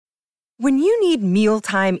When you need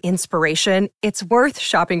mealtime inspiration, it's worth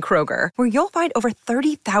shopping Kroger, where you'll find over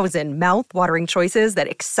 30,000 mouth-watering choices that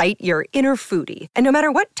excite your inner foodie. And no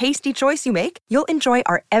matter what tasty choice you make, you'll enjoy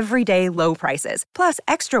our everyday low prices, plus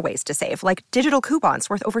extra ways to save, like digital coupons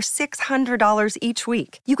worth over $600 each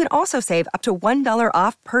week. You can also save up to $1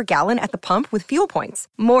 off per gallon at the pump with fuel points.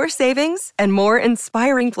 More savings and more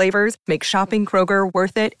inspiring flavors make shopping Kroger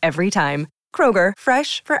worth it every time. Kroger,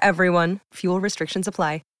 fresh for everyone. Fuel restrictions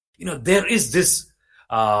apply. There is this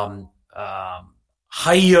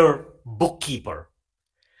higher bookkeeper.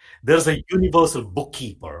 There's a universal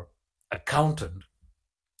bookkeeper, accountant,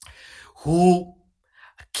 who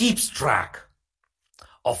keeps track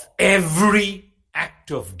of every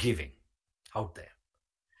act of giving out there.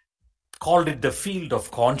 Called it the field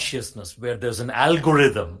of consciousness, where there's an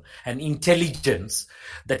algorithm, an intelligence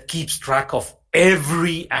that keeps track of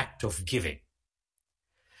every act of giving.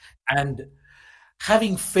 And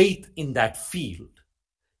having faith in that field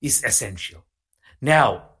is essential.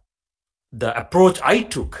 Now, the approach I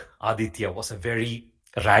took, Aditya, was a very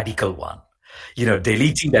radical one.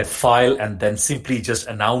 Deleting that file and then simply just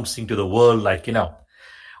announcing to the world,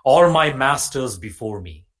 all my masters before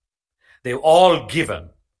me, they've all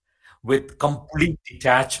given with complete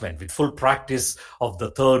detachment, with full practice of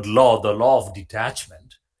the third law, the law of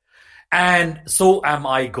detachment. And so am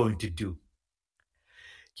I going to do.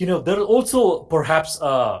 There is also perhaps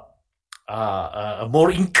a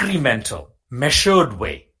more incremental, measured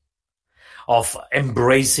way of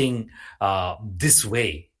embracing this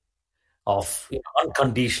way of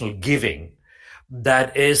unconditional giving.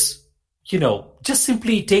 That is, just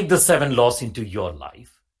simply take the 7 laws into your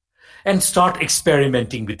life and start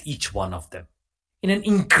experimenting with each one of them in an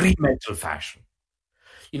incremental fashion.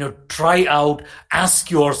 Try out, ask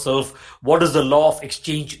yourself, what does the law of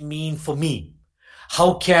exchange mean for me?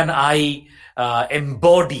 How can I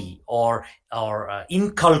embody or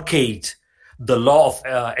inculcate the law of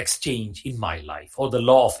exchange in my life, or the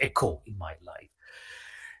law of echo in my life?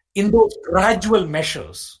 In those gradual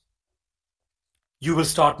measures, you will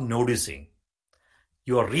start noticing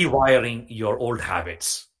you are rewiring your old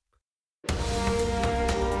habits.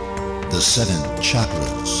 The 7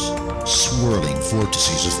 chakras, swirling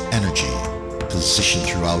vortices of energy, positioned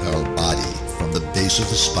throughout our body, from the base of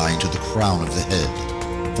the spine to the crown of the head.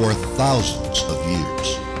 For thousands of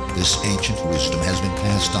years, this ancient wisdom has been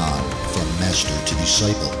passed on from master to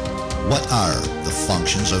disciple. What are the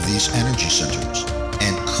functions of these energy centers?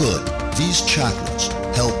 And could these chakras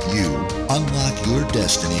help you unlock your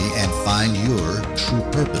destiny and find your true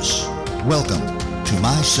purpose? Welcome to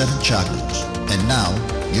My 7 Chakras. And now,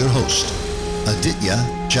 your host, Aditya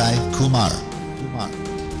Jai Kumar.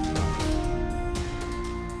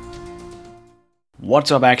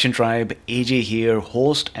 What's up, Action Tribe? AJ here,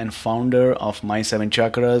 host and founder of My 7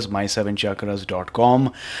 Chakras,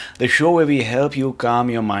 my7chakras.com, the show where we help you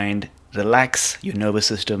calm your mind, relax your nervous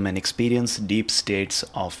system, and experience deep states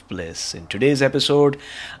of bliss. In today's episode,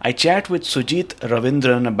 I chat with Sujit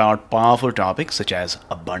Ravindran about powerful topics such as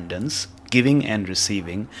abundance, giving and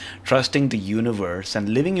receiving, trusting the universe, and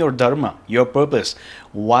living your dharma, your purpose,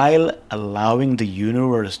 while allowing the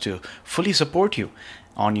universe to fully support you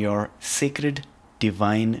on your sacred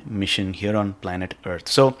divine mission here on planet Earth.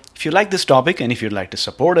 So if you like this topic and if you'd like to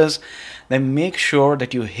support us, then make sure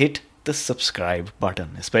that you hit the subscribe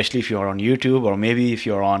button, especially if you're on YouTube, or maybe if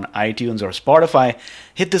you're on iTunes or Spotify.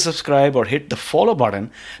 Hit the subscribe or hit the follow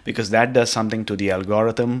button, because that does something to the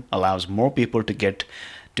algorithm, allows more people to get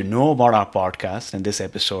to know about our podcast and this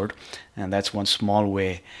episode, and that's one small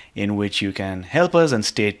way in which you can help us and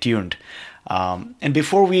stay tuned. And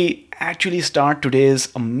before we actually start today's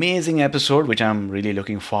amazing episode, which I'm really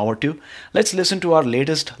looking forward to, let's listen to our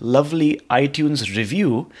latest lovely iTunes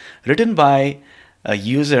review written by a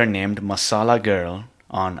user named Masala Girl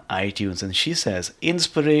on iTunes. And she says,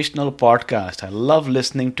 inspirational podcast. I love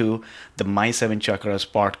listening to the My 7 Chakras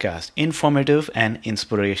podcast. Informative and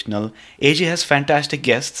inspirational. AJ has fantastic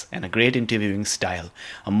guests and a great interviewing style.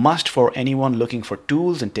 A must for anyone looking for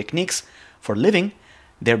tools and techniques for living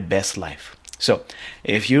their best life. So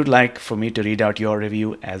if you'd like for me to read out your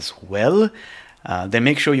review as well, then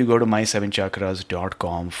make sure you go to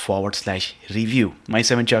my7chakras.com/review.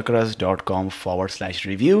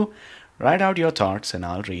 my7chakras.com/review. Write out your thoughts and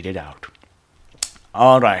I'll read it out.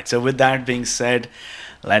 All right. So with that being said,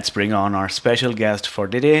 let's bring on our special guest for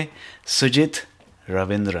today, Sujit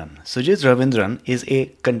Ravindran. Sujit Ravindran is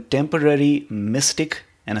a contemporary mystic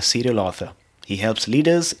and a serial author. He helps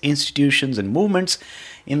leaders, institutions, and movements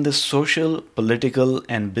in the social, political,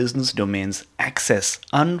 and business domains access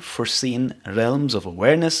unforeseen realms of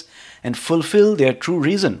awareness and fulfill their true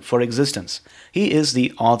reason for existence. He is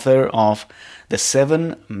the author of The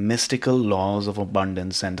Seven Mystical Laws of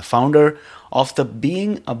Abundance and the founder of the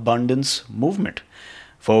Being Abundance movement.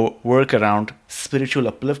 For work around spiritual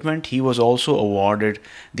upliftment, he was also awarded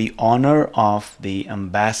the honor of the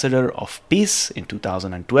Ambassador of Peace in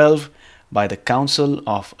 2012 by the Council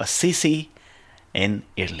of Assisi in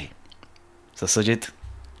Italy. So Sujit,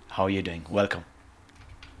 how are you doing? Welcome.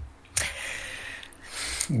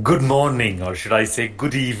 Good morning, or should I say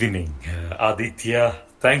good evening, Aditya.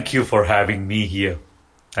 Thank you for having me here.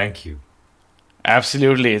 Thank you.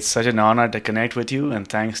 Absolutely. It's such an honor to connect with you, and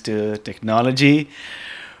thanks to technology,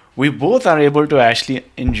 we both are able to actually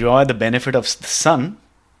enjoy the benefit of the sun,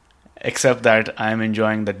 except that I'm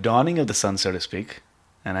enjoying the dawning of the sun, so to speak.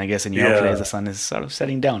 And I guess in your place, the sun is sort of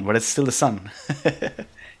setting down, but it's still the sun.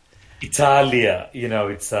 Italia,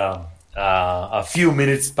 it's a few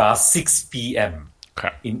minutes past 6 p.m.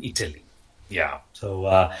 Okay. in Italy. Yeah,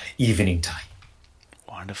 so evening time.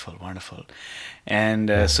 Wonderful, wonderful. And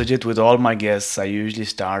Sujit, with all my guests, I usually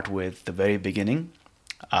start with the very beginning,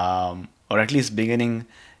 or at least beginning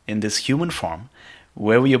in this human form.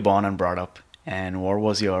 Where were you born and brought up, and what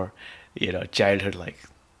was your, childhood like?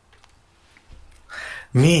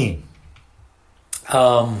 Me,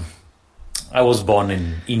 I was born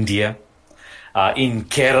in India, in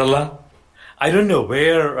Kerala. I don't know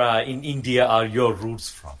where in India are your roots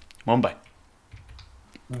from. Mumbai.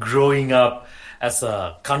 Growing up as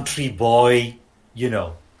a country boy,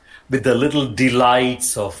 with the little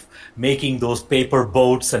delights of making those paper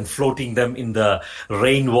boats and floating them in the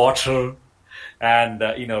rainwater and,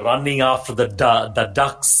 running after the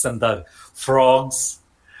ducks and the frogs.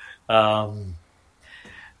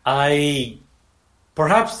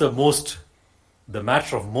 Perhaps the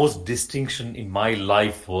matter of most distinction in my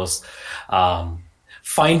life was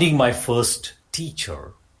finding my first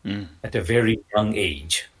teacher at a very young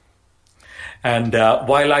age. And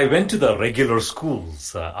while I went to the regular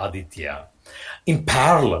schools, Aditya, in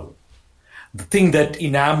parallel, the thing that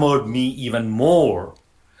enamored me even more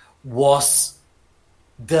was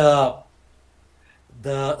the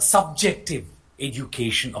subjective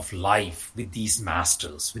education of life with these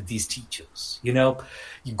masters, with these teachers. You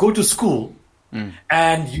go to school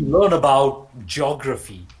and you learn about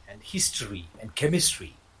geography and history and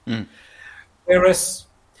chemistry. Whereas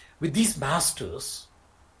with these masters,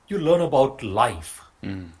 you learn about life,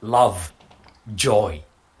 love, joy,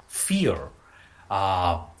 fear,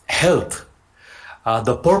 health,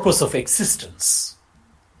 the purpose of existence.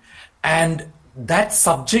 And that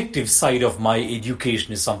subjective side of my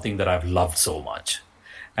education is something that I've loved so much.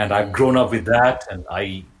 And I've grown up with that. And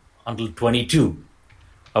until 22,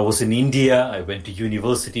 I was in India. I went to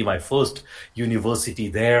university, my first university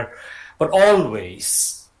there. But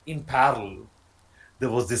always in parallel, there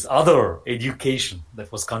was this other education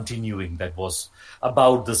that was continuing, that was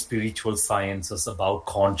about the spiritual sciences, about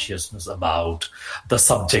consciousness, about the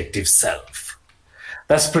subjective self.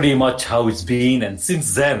 That's pretty much how it's been. And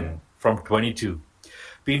since then, from 22,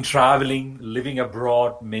 been traveling, living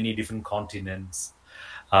abroad, many different continents,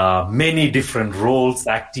 many different roles,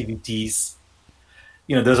 activities.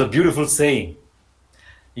 There's a beautiful saying,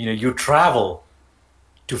 you travel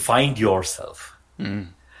to find yourself.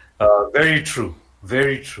 Very true.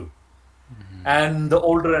 Very true. And the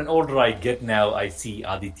older and older I get now, I see,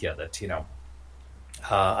 Aditya, that,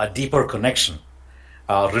 a deeper connection,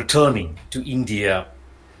 returning to India,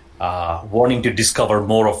 wanting to discover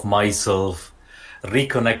more of myself,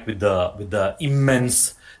 reconnect with the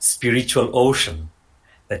immense spiritual ocean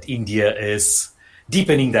that India is,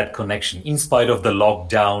 deepening that connection in spite of the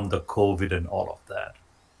lockdown, the COVID, and all of that.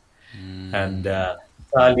 And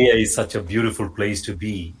Italia is such a beautiful place to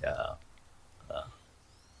be.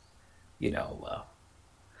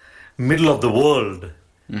 Middle of the world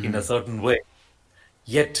in a certain way,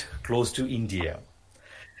 yet close to India.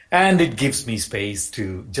 And it gives me space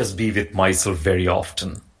to just be with myself very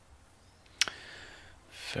often.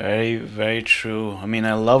 Very, very true. I mean,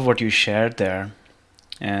 I love what you shared there.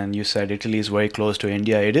 And you said Italy is very close to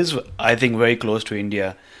India. It is, I think, very close to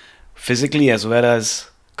India physically as well as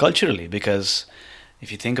culturally, because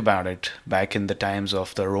if you think about it, back in the times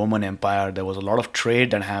of the Roman Empire, there was a lot of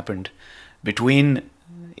trade that happened between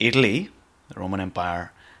Italy, the Roman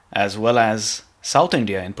Empire, as well as South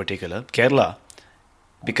India in particular, Kerala,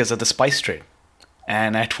 because of the spice trade.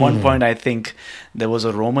 And at one point, I think there was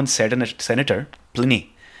a Roman senator,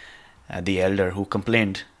 Pliny, the elder, who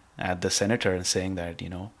complained at the senator and saying that,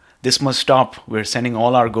 this must stop. We're sending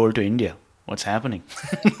all our gold to India. what's happening.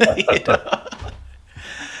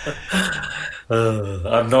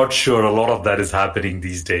 I'm not sure a lot of that is happening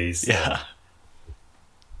these days. Yeah.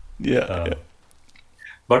 Yeah.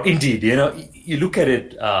 But indeed, you look at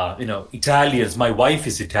it, Italians, my wife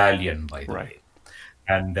is Italian, by the way.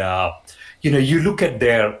 And, you look at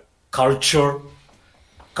their culture,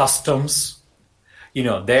 customs,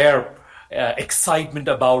 their excitement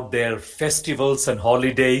about their festivals and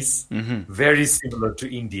holidays, very similar to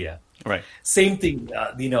India. Right. Same thing,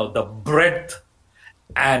 the breadth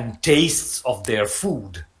and tastes of their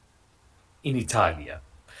food in Italia.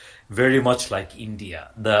 Very much like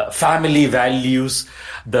India. The family values,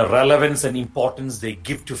 the relevance and importance they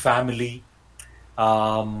give to family.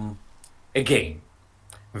 Again,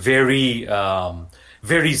 very,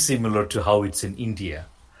 very similar to how it's in India.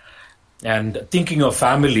 And thinking of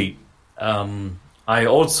family, I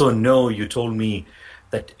also know you told me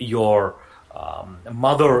that your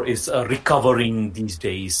mother is recovering these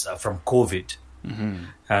days from COVID.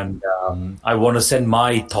 And I want to send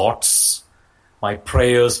my thoughts, my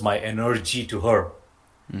prayers, my energy to her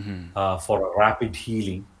for a rapid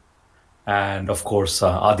healing. And of course,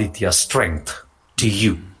 Aditya, strength to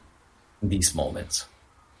you in these moments.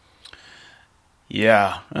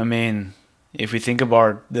 Yeah, I mean, if we think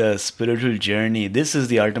about the spiritual journey, this is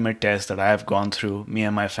the ultimate test that I have gone through, me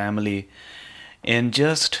and my family, in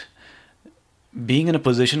just being in a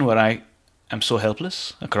position where I am so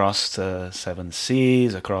helpless across the 7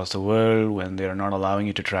 seas, across the world, when they're not allowing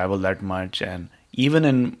you to travel that much. And even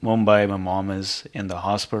in Mumbai, my mom is in the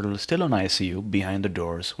hospital, still on ICU, behind the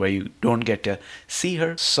doors, where you don't get to see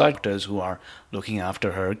her. Doctors who are looking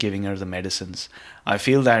after her, giving her the medicines. I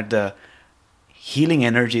feel that the healing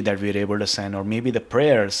energy that we're able to send, or maybe the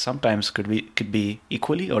prayers, sometimes could be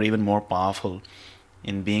equally or even more powerful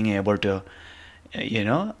in being able to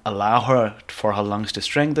allow her for her lungs to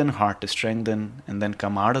strengthen, heart to strengthen, and then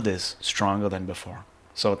come out of this stronger than before.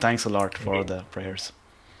 So thanks a lot for the prayers.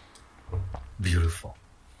 Beautiful.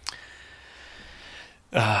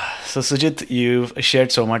 So Sujit, you've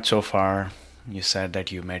shared so much so far. You said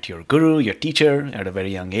that you met your guru, your teacher, at a very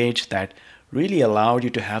young age that really allowed you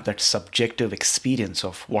to have that subjective experience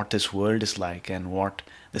of what this world is like and what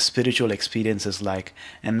the spiritual experience is like.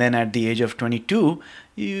 And then at the age of 22,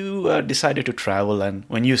 you decided to travel. And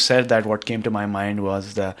when you said that, what came to my mind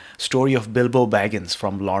was the story of Bilbo Baggins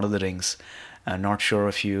from Lord of the Rings. Not sure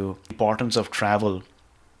if you importance of travel.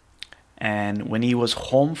 And when he was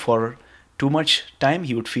home for too much time,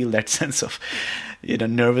 he would feel that sense of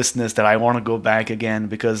nervousness that I want to go back again,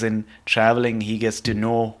 because in traveling he gets to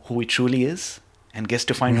know who he truly is and gets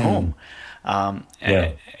to find home.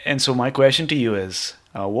 And so my question to you is,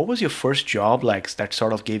 what was your first job like that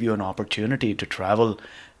sort of gave you an opportunity to travel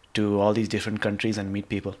to all these different countries and meet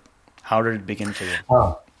people? How did it begin for you?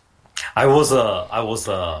 I was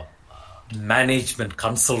a management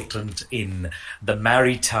consultant in the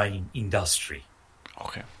maritime industry.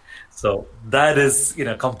 Okay. So that is,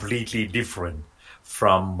 completely different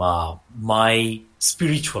from my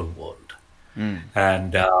spiritual world.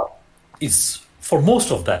 And it's for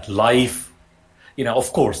most of that life,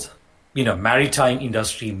 of course, maritime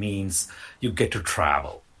industry means you get to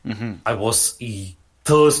travel. I was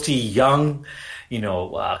thirsty, young,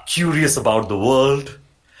 curious about the world.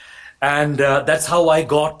 And that's how I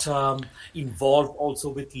got involved also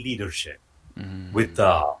with leadership, with,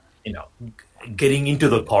 getting into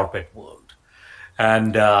the corporate world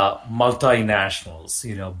and multinationals,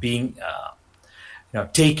 being,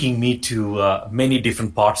 taking me to many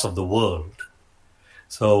different parts of the world.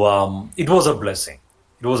 So it was a blessing.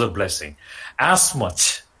 It was a blessing. As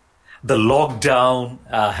much the lockdown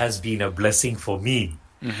has been a blessing for me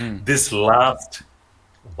this last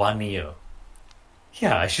 1 year.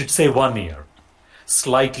 Yeah, I should say 1 year.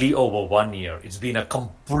 Slightly over 1 year. It's been a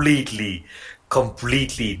completely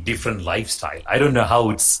different lifestyle. I don't know how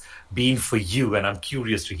it's been for you, and I'm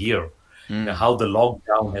curious to hear how the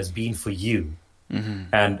lockdown has been for you.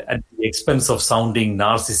 And at the expense of sounding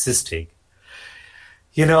narcissistic,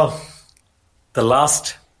 the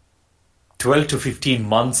last 12 to 15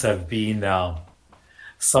 months have been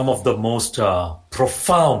some of the most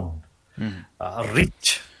profound,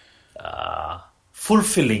 rich,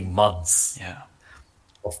 fulfilling months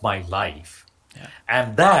of my life.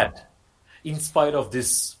 And that, in spite of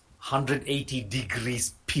this 180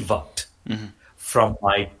 degrees pivot from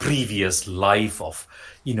my previous life of,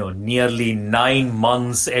 nearly 9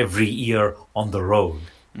 months every year on the road.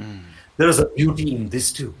 There is a beauty in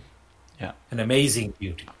this too. An amazing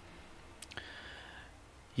beauty.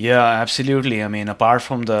 Yeah, absolutely. I mean, apart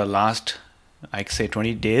from the last like say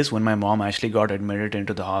 20 days when my mom actually got admitted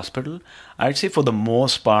into the hospital, I'd say for the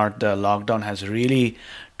most part, the lockdown has really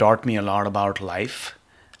taught me a lot about life.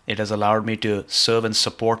 It has allowed me to serve and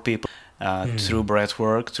support people through breath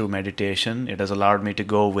work, through meditation. It has allowed me to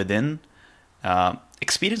go within,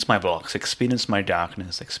 experience my blocks, experience my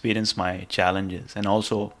darkness, experience my challenges, and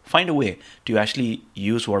also find a way to actually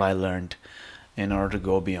use what I learned in order to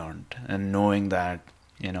go beyond, and knowing that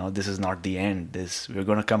this is not the end. We're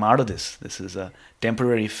going to come out of this. This is a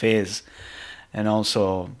temporary phase, and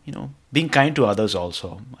also being kind to others.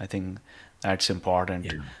 Also, I think that's important.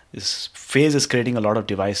 Yeah. This phase is creating a lot of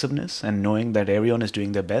divisiveness, and knowing that everyone is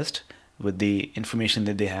doing their best with the information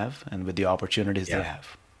that they have and with the opportunities they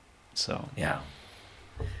have. So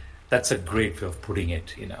that's a great way of putting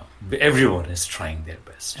it. Everyone is trying their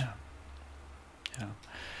best. Yeah.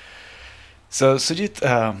 So, Sujit,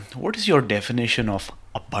 what is your definition of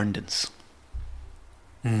abundance?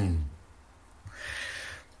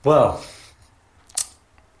 Well,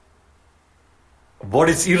 what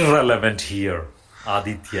is irrelevant here,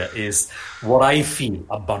 Aditya, is what I feel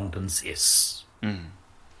abundance is.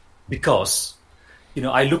 Because,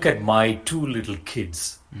 I look at my two little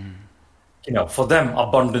kids. For them,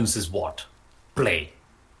 abundance is what? Play,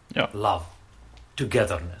 love,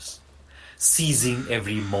 togetherness, seizing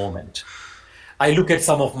every moment. I look at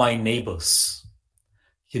some of my neighbors,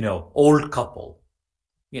 old couple,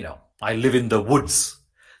 I live in the woods.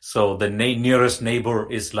 So the nearest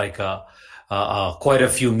neighbor is like quite a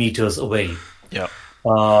few meters away. Yeah.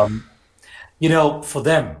 For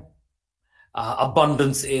them,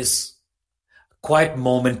 abundance is quiet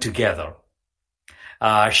moment together,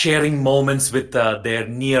 sharing moments with their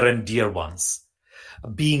near and dear ones,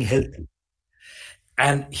 being healthy.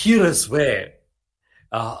 And here is where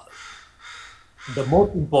the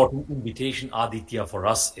most important invitation, Aditya, for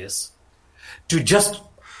us is to just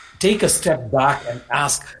take a step back and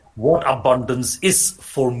ask what abundance is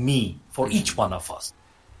for me, for each one of us.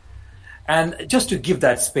 And just to give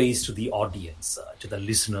that space to the audience, to the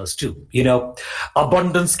listeners too.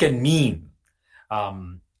 Abundance can mean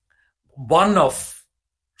one of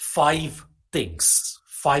 5 things,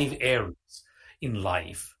 5 areas in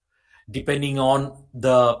life, depending on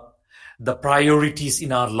the priorities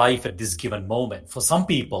in our life at this given moment. For some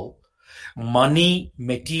people, money,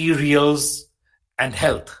 materials, and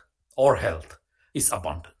health is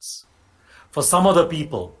abundance. For some other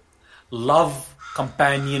people, love,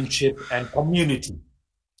 companionship, and community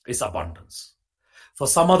is abundance. For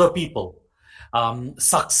some other people,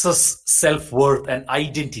 success, self-worth, and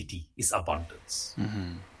identity is abundance.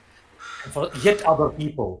 And for yet other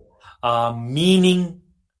people, meaning,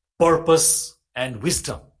 purpose, and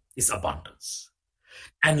wisdom is abundance.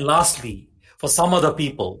 And lastly, for some other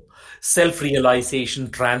people,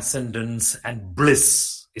 self-realization, transcendence, and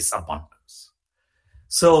bliss is abundance.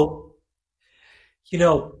 So,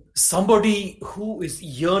 somebody who is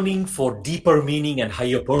yearning for deeper meaning and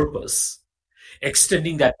higher purpose,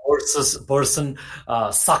 extending that person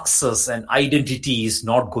success and identity is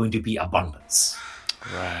not going to be abundance.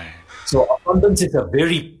 Right. So abundance is a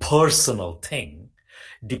very personal thing,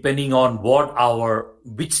 depending on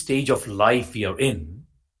which stage of life we are in.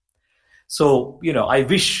 So, I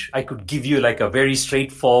wish I could give you like a very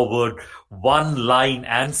straightforward one-line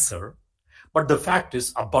answer, but the fact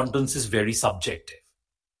is abundance is very subjective.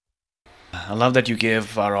 I love that you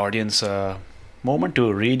gave our audience a moment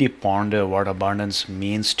to really ponder what abundance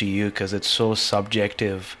means to you, because it's so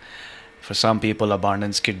subjective. For some people,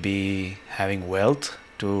 abundance could be having wealth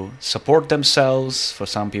to support themselves. For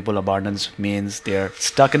some people, abundance means they're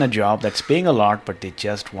stuck in a job that's paying a lot, but they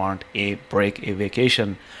just want a break, a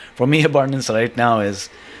vacation. For me, abundance right now is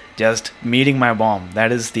just meeting my mom.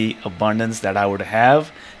 That is the abundance that I would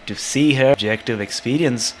have, to see her objective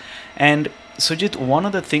experience. And Sujit, one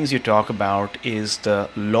of the things you talk about is the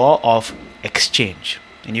law of exchange.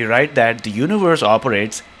 And you write that the universe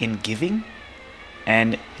operates in giving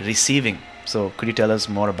and receiving. So could you tell us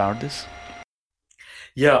more about this?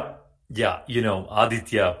 Yeah.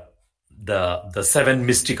 Aditya, the 7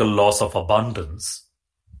 mystical laws of abundance,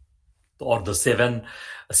 or the 7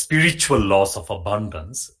 spiritual laws of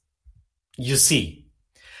abundance, you see,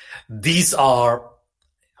 these are,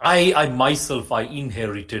 I myself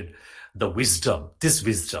inherited this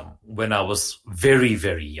wisdom when I was very,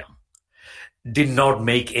 very young. Did not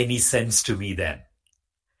make any sense to me then.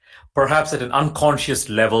 Perhaps at an unconscious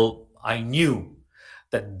level, I knew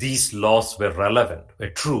that these laws were relevant, were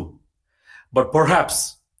true. But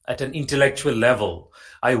perhaps at an intellectual level,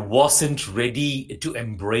 I wasn't ready to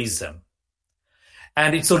embrace them.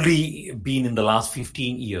 And it's only been in the last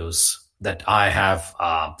 15 years that I have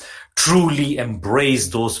truly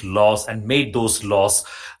embraced those laws and made those laws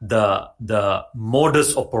the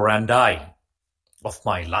modus operandi of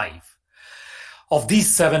my life. Of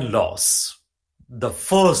these 7 laws, the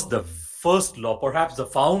first law, perhaps the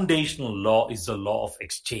foundational law, is the law of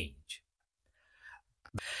exchange.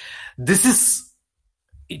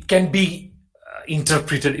 It can be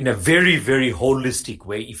interpreted in a very, very holistic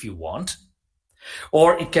way if you want,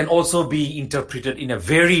 or it can also be interpreted in a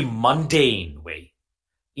very mundane way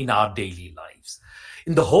in our daily lives.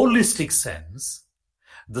 In the holistic sense,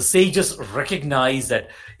 the sages recognize that,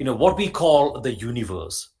 what we call the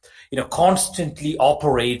universe, constantly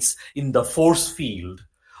operates in the force field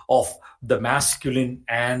of the masculine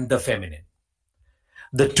and the feminine.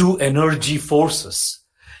 The two energy forces,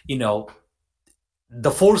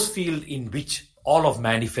 the force field in which all of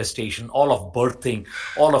manifestation, all of birthing,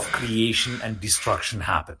 all of creation and destruction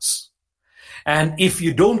happens. And if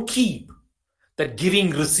you don't keep that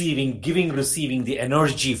giving, receiving, the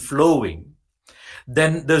energy flowing,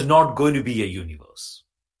 then there's not going to be a universe.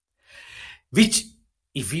 Which,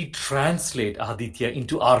 if we translate, Aditya,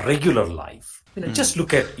 into our regular life, just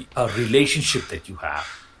look at a relationship that you have,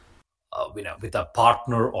 with a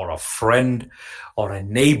partner or a friend or a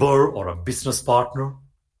neighbor or a business partner.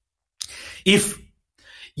 If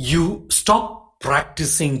you stop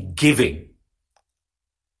practicing giving,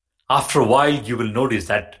 after a while you will notice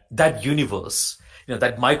that universe,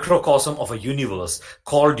 that microcosm of a universe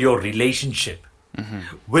called your relationship,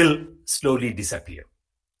 will slowly disappear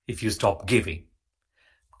if you stop giving.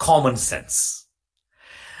 Common sense.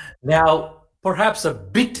 Now, perhaps a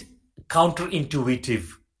bit counterintuitive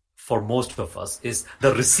for most of us is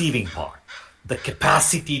the receiving part, the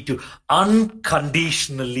capacity to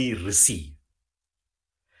unconditionally receive.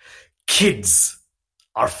 Kids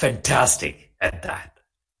are fantastic at that.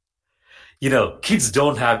 Kids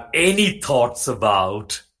don't have any thoughts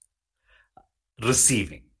about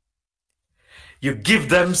receiving. You give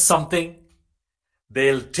them something,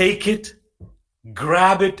 they'll take it,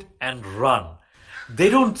 grab it, and run. They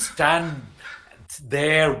don't stand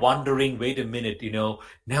there wondering, wait a minute,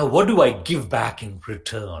 now what do I give back in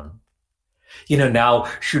return? Now,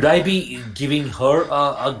 should I be giving her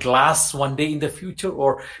a glass one day in the future?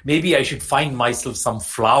 Or maybe I should find myself some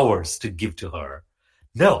flowers to give to her.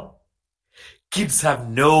 No. Kids have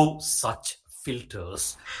no such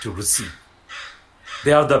filters to receive.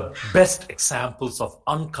 They are the best examples of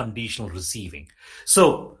unconditional receiving.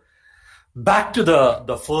 So, back to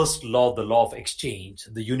the first law, the law of exchange.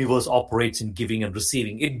 The universe operates in giving and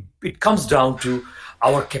receiving. It comes down to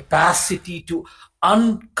our capacity to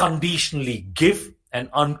unconditionally give and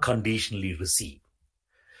unconditionally receive.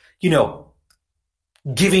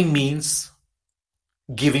 Giving means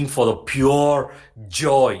giving for the pure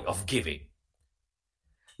joy of giving.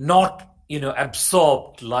 Not,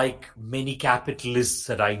 absorbed like many capitalists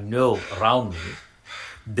that I know around me.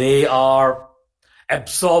 They are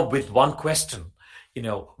absorbed with one question,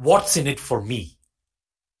 what's in it for me?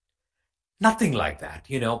 Nothing like that,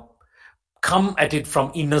 Come at it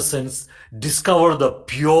from innocence, discover the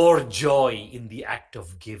pure joy in the act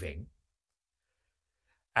of giving,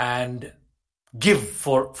 and give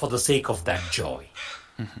for the sake of that joy.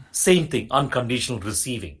 Same thing, unconditional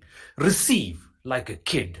receiving. Receive like a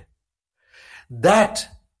kid. That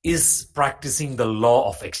is practicing the law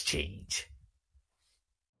of exchange.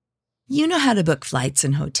 You know how to book flights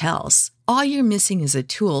and hotels. All you're missing is a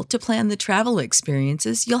tool to plan the travel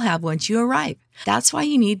experiences you'll have once you arrive. That's why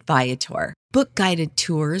you need Viator. Book guided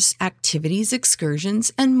tours, activities,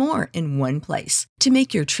 excursions, and more in one place to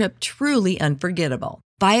make your trip truly unforgettable.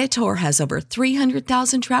 Viator has over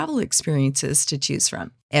 300,000 travel experiences to choose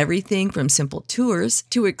from. Everything from simple tours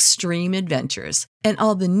to extreme adventures and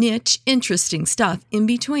all the niche, interesting stuff in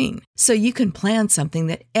between. So you can plan something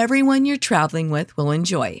that everyone you're traveling with will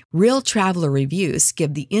enjoy. Real traveler reviews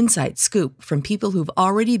give the inside scoop from people who've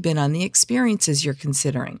already been on the experiences you're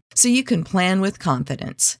considering. So you can plan with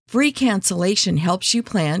confidence. Free cancellation helps you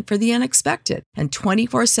plan for the unexpected. And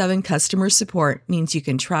 24/7 customer support means you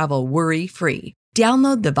can travel worry-free.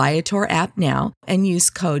 Download the Viator app now and use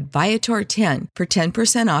code Viator10 for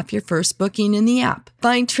 10% off your first booking in the app.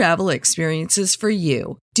 Find travel experiences for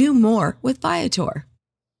you. Do more with Viator.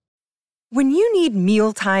 When you need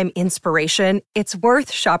mealtime inspiration, it's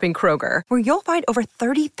worth shopping Kroger, where you'll find over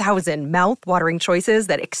 30,000 mouth-watering choices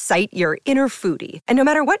that excite your inner foodie. And no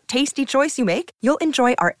matter what tasty choice you make, you'll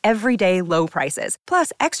enjoy our everyday low prices,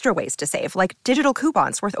 plus extra ways to save, like digital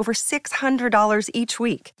coupons worth over $600 each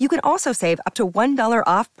week. You can also save up to $1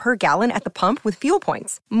 off per gallon at the pump with fuel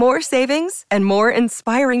points. More savings and more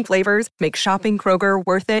inspiring flavors make shopping Kroger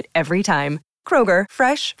worth it every time. Kroger,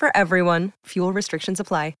 fresh for everyone. Fuel restrictions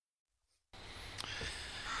apply.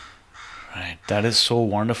 Right, that is so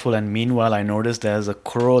wonderful. And meanwhile, I noticed there's a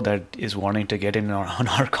crow that is wanting to get in on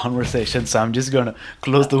our conversation. So I'm just going to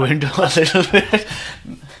close the window a little bit.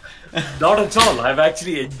 Not at all. I'm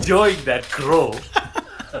actually enjoying that crow.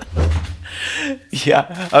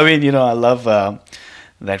 Yeah, I mean, I love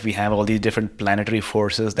that we have all these different planetary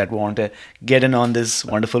forces that want to get in on this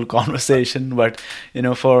wonderful conversation. But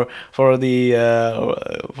for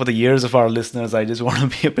the years of our listeners, I just want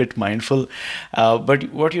to be a bit mindful.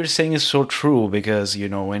 But what you're saying is so true, because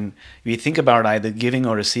when we think about either giving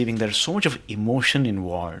or receiving, there's so much of emotion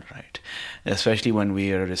involved, right? Especially when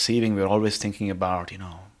we are receiving, we're always thinking about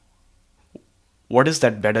what is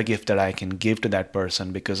that better gift that I can give to that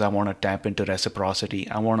person, because I want to tap into reciprocity.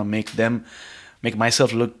 I want to make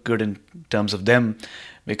myself look good in terms of them,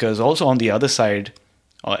 because also on the other side,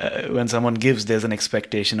 when someone gives, there's an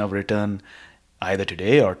expectation of return either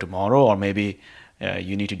today or tomorrow, or maybe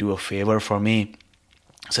you need to do a favor for me.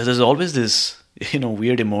 So there's always this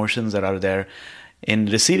weird emotions that are there in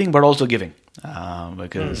receiving but also giving,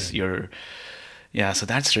 because so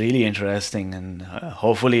that's really interesting, and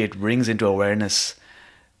hopefully it brings into awareness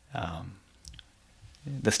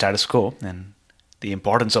the status quo and the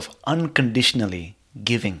importance of unconditionally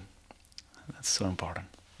giving. That's so important.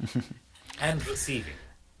 And receiving.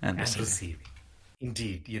 And receiving.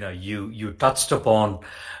 Indeed, you touched upon,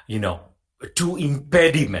 two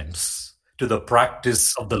impediments to the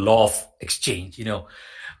practice of the law of exchange.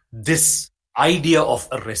 This idea of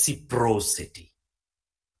a reciprocity,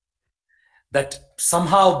 that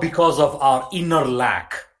somehow because of our inner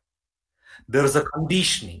lack, there is a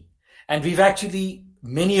conditioning. And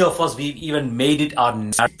many of us, we've even made it our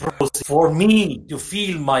reciprocity. For me to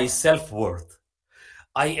feel my self-worth,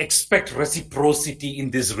 I expect reciprocity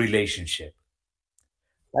in this relationship.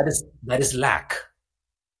 That is lack.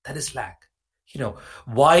 That is lack.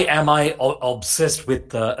 Why am I obsessed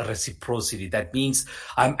with reciprocity? That means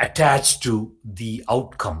I'm attached to the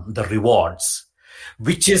outcome, the rewards,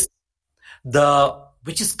 which is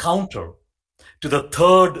counter to the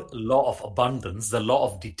third law of abundance, the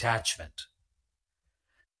law of detachment.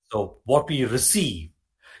 So what we receive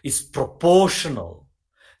is proportional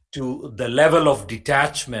to the level of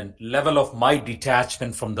my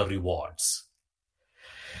detachment from the rewards.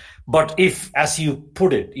 But if, as you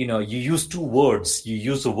put it, you use two words, you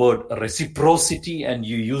use the word reciprocity and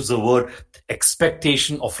you use the word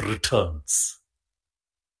expectation of returns.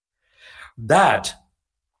 That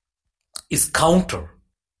is counter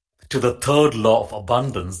to the third law of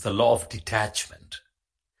abundance, the law of detachment.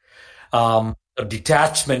 A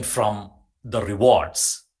detachment from the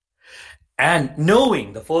rewards. And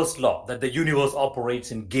knowing the first law, that the universe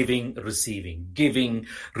operates in giving, receiving.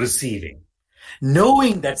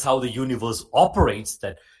 Knowing that's how the universe operates,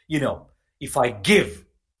 that, if I give,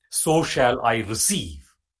 so shall I receive.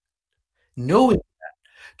 Knowing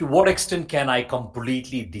that, to what extent can I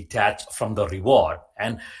completely detach from the reward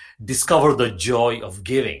and discover the joy of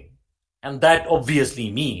giving? And that obviously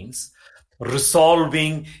means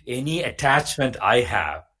resolving any attachment I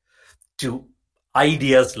have to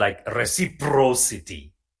ideas like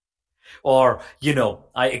reciprocity, or,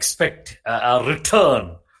 I expect a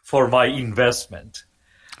return for my investment.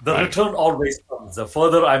 The return always comes. The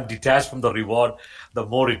further I'm detached from the reward, the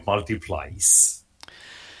more it multiplies.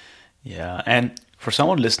 Yeah, and for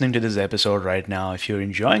someone listening to this episode right now, if you're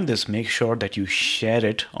enjoying this, make sure that you share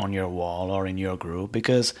it on your wall or in your group,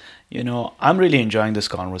 because, I'm really enjoying this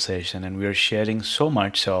conversation and we're sharing so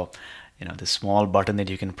much. So, the small button that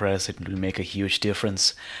you can press, it will make a huge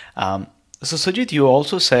difference. So Sujit, you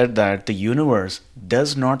also said that the universe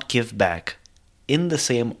does not give back in the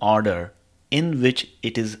same order in which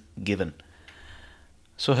it is given.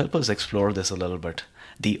 So help us explore this a little bit,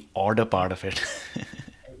 the order part of it.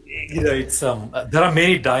 It's there are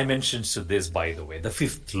many dimensions to this, by the way. The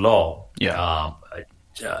fifth law,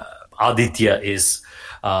 Aditya, is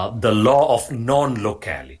the law of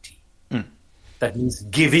non-locality. That means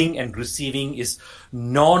giving and receiving is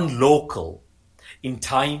non-local in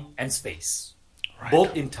time and space,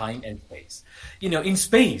 both in time and space. In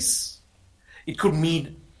space, it could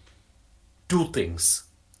mean two things.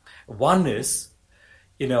 One is,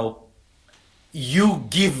 you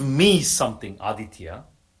give me something, Aditya.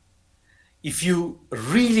 If you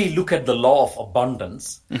really look at the law of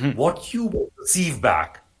abundance, what you will receive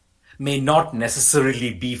back may not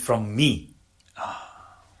necessarily be from me.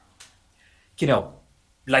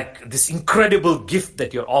 Like this incredible gift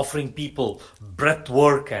that you're offering people, breath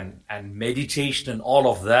work and meditation and all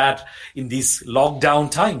of that in these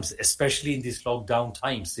lockdown times, especially in these lockdown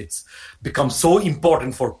times, it's become so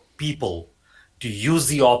important for people to use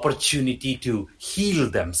the opportunity to heal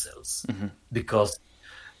themselves, because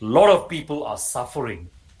a lot of people are suffering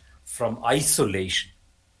from isolation,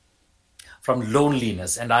 from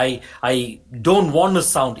loneliness. And I don't want to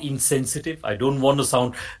sound insensitive. I don't want to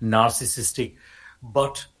sound narcissistic,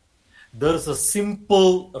 but there is a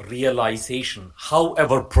simple realization,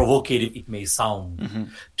 however provocative it may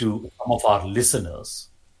sound to some of our listeners.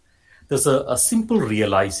 There's a simple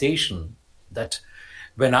realization that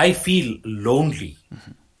when I feel lonely,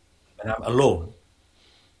 when I'm alone,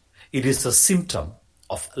 it is a symptom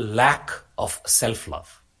of lack of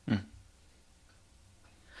self-love.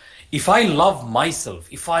 If I love myself,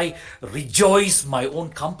 if I rejoice my own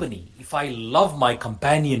company, if I love my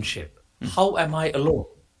companionship, how am I alone?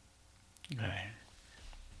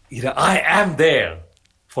 Right. I am there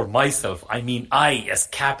for myself. I mean, I as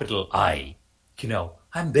capital I,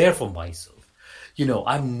 I'm there for myself.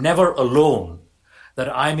 I'm never alone, that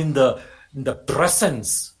I'm in the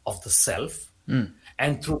presence of the self.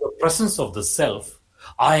 And through the presence of the self,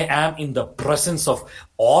 I am in the presence of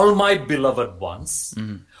all my beloved ones,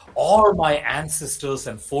 all my ancestors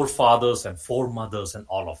and forefathers and foremothers and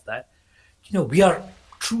all of that. We are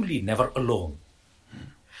truly never alone.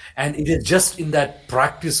 And it is just in that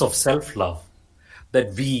practice of self-love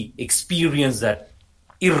that we experience that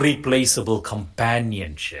irreplaceable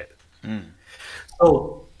companionship.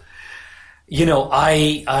 So,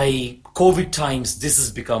 COVID times, this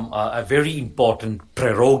has become a very important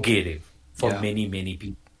prerogative for many, many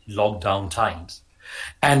people, lockdown times.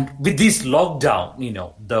 And with this lockdown,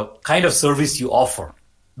 the kind of service you offer,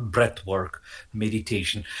 breath work,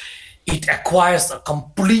 meditation, it acquires a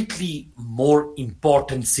completely more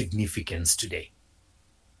important significance today.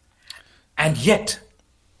 And yet,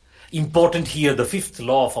 important here, the fifth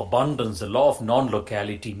law of abundance, the law of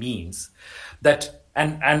non-locality, means that,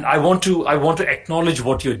 and I want to acknowledge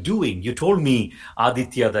what you're doing. You told me,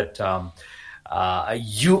 Aditya, that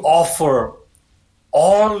you offer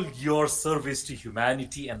all your service to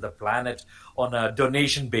humanity and the planet on a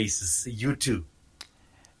donation basis. You too.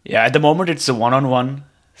 Yeah, at the moment it's a one-on-one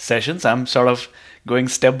sessions. I'm sort of going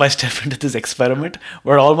step by step into this experiment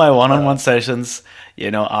where all my one-on-one sessions,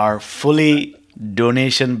 are fully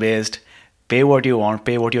donation based. Pay what you want,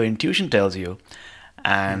 pay what your intuition tells you,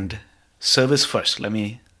 and service first. Let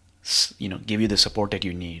me, give you the support that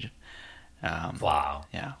you need. Wow.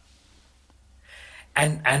 Yeah.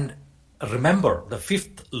 And remember, the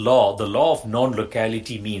fifth law, the law of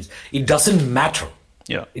non-locality, means it doesn't matter.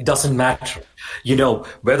 Yeah. It doesn't matter,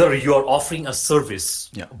 whether you're offering a service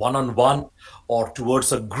one-on-one or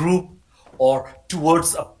towards a group or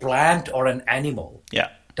towards a plant or an animal. Yeah.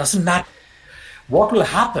 Doesn't matter. What will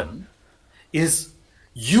happen is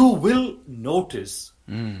you will notice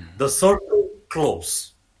the circle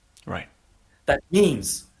close. Right. That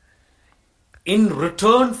means in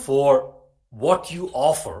return for what you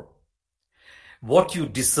offer, what you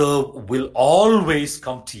deserve will always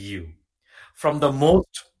come to you from the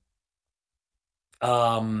most,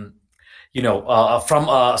 from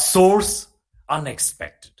a source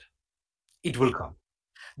unexpected. It will come.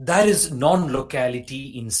 That is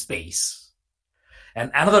non-locality in space.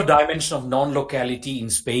 And another dimension of non-locality in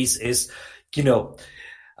space is,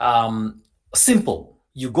 simple.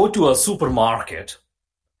 You go to a supermarket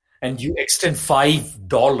and you extend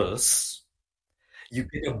 $5, you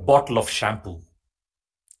get a bottle of shampoo.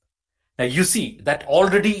 Now you see, that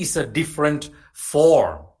already is a different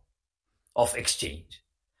form of exchange.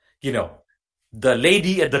 The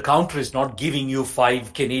lady at the counter is not giving you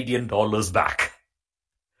 $5 back.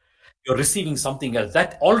 You're receiving something else.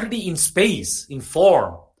 That already in space, in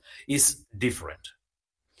form, is different.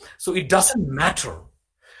 So it doesn't matter,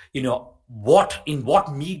 in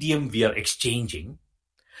what medium we are exchanging,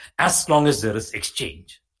 as long as there is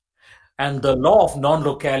exchange. And the law of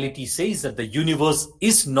non-locality says that the universe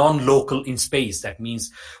is non-local in space. That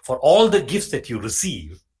means for all the gifts that you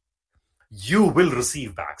receive, you will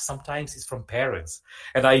receive back. Sometimes it's from parents.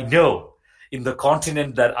 And I know in the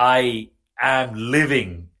continent that I am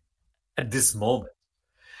living at this moment,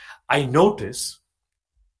 I notice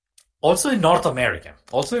also in North America,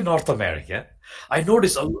 I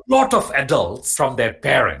notice a lot of adults from their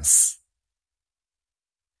parents.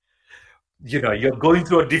 You're going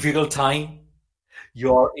through a difficult time.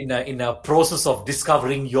 You're in a process of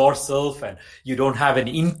discovering yourself, and you don't have an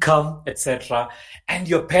income, etc. And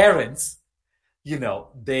your parents,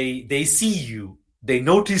 they see you, they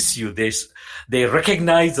notice you, they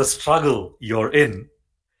recognize the struggle you're in,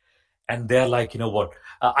 and they're like,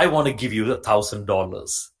 I want to give you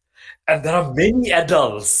 $1,000. And there are many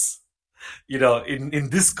adults, in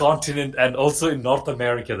this continent and also in North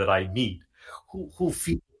America that I meet who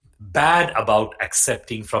feel bad about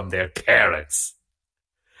accepting from their parents.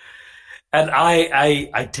 And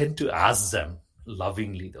I tend to ask them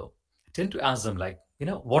lovingly, though. I tend to ask them, like,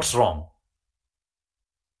 what's wrong?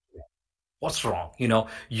 What's wrong?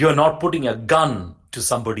 You're not putting a gun to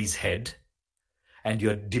somebody's head and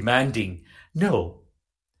you're demanding. No,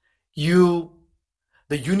 the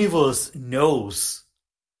universe knows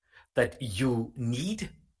that you need,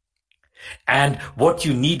 and what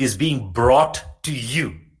you need is being brought to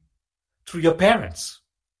you through your parents,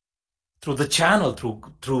 through the channel,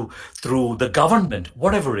 through the government,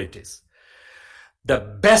 whatever it is. The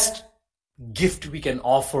best gift we can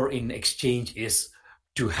offer in exchange is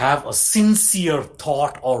to have a sincere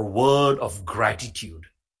thought or word of gratitude.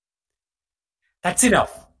 That's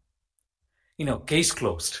enough. Case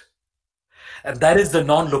closed. And that is the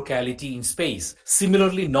non-locality in space.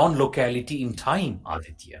 Similarly, non-locality in time,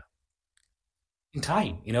 Aditya. In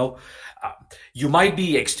time, you might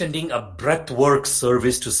be extending a breathwork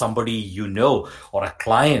service to somebody or a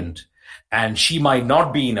client, and she might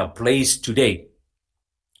not be in a place today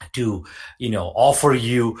to offer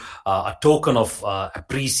you a token of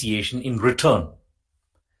appreciation in return.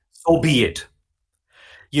 So be it.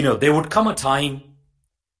 There would come a time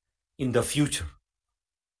in the future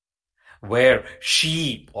where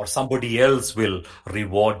she or somebody else will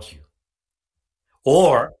reward you.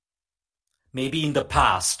 Or maybe in the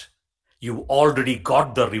past, you already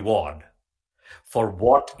got the reward for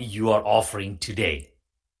what you are offering today.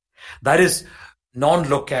 That is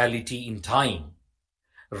non-locality in time.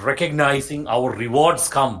 Recognizing our rewards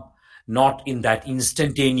come not in that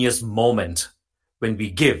instantaneous moment when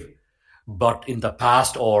we give, but in the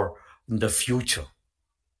past or in the future.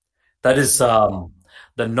 That is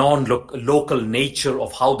the non-local nature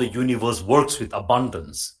of how the universe works with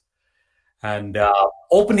abundance. And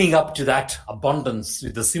opening up to that abundance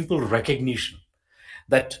with the simple recognition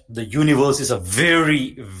that the universe is a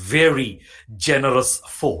very, very generous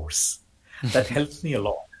force. That helps me a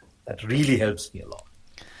lot. That really helps me a lot.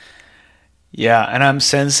 Yeah, and I'm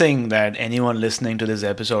sensing that anyone listening to this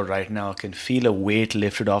episode right now can feel a weight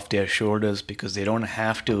lifted off their shoulders because they don't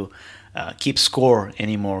have to keep score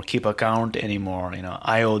anymore, keep account anymore.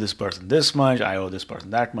 I owe this person this much, I owe this person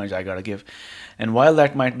that much, I gotta give. And while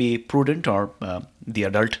that might be prudent or the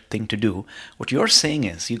adult thing to do, what you're saying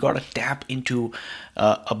is you gotta tap into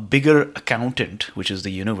a bigger accountant, which is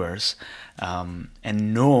the universe,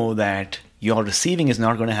 and know that your receiving is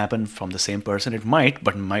not going to happen from the same person. It might,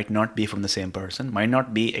 but might not be from the same person. Might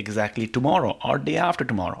not be exactly tomorrow or day after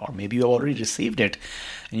tomorrow, or maybe you already received it,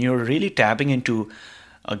 and you're really tapping into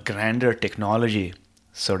a grander technology,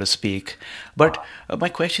 so to speak. But my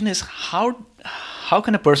question is, how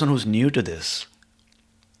can a person who's new to this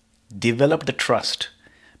develop the trust?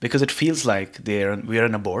 Because it feels like we're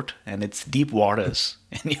in a boat and it's deep waters,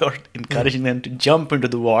 and you're encouraging them to jump into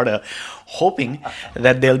the water, hoping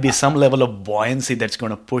that there'll be some level of buoyancy that's going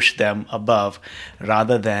to push them above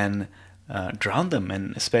rather than drown them.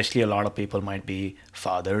 And especially a lot of people might be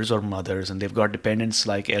fathers or mothers, and they've got dependents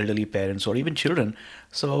like elderly parents or even children.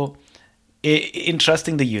 So in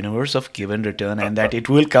trusting the universe of give and return and that it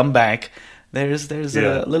will come back, there's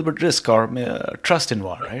a little bit risk or trust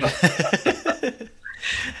involved, right?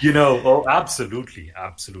 Absolutely.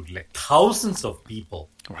 Like thousands of people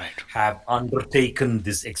have undertaken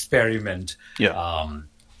this experiment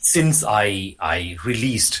since I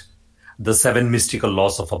released the 7 Mystical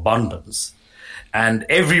Laws of Abundance. And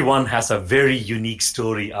everyone has a very unique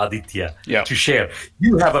story, Aditya, to share.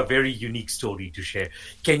 You have a very unique story to share.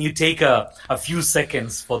 Can you take a few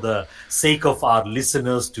seconds for the sake of our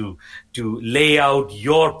listeners to lay out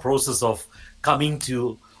your process of coming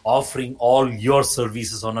to offering all your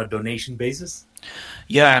services on a donation basis?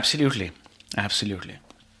 Yeah, absolutely.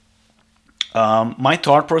 My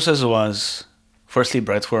thought process was, firstly,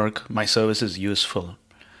 breathwork. My service is useful.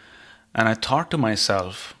 And I thought to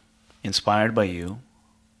myself, inspired by you,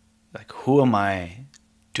 like, who am I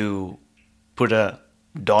to put a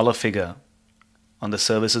dollar figure on the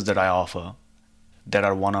services that I offer that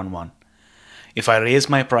are one-on-one? If I raise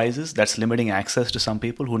my prices, that's limiting access to some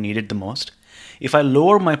people who need it the most. If I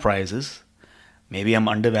lower my prices, maybe I'm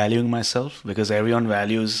undervaluing myself because everyone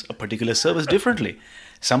values a particular service differently.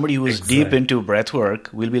 Somebody who is deep into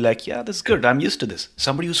breathwork will be like, yeah, this is good. I'm used to this.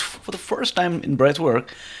 Somebody who's for the first time in breathwork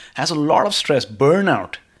has a lot of stress,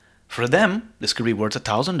 burnout. For them, this could be worth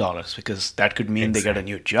 $1,000 because that could mean they get a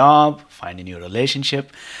new job, find a new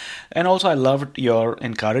relationship. And also, I loved your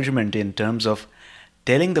encouragement in terms of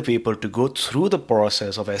telling the people to go through the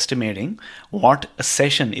process of estimating what a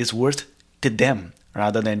session is worth to them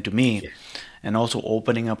rather than to me, and also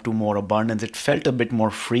opening up to more abundance. It felt a bit more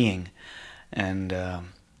freeing, and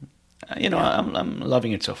I'm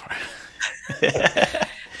loving it so far.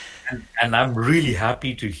 And I'm really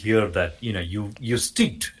happy to hear that, you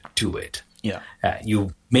stick to it. Yeah.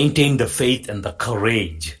 You maintain the faith and the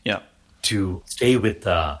courage Yeah. to stay with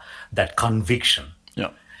that conviction.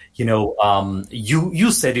 Yeah.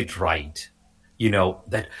 You said it right,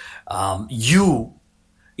 that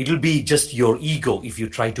it'll be just your ego if you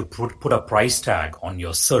try to put a price tag on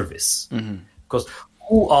your service. Because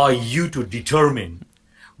who are you to determine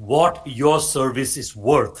what your service is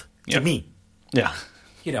worth to me? Yeah.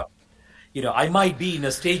 I might be in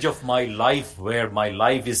a stage of my life where my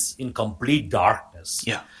life is in complete darkness.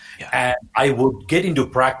 Yeah. Yeah. And I would get into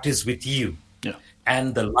practice with you. Yeah.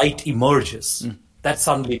 And the light emerges. That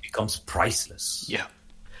suddenly becomes priceless. Yeah.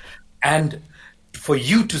 And for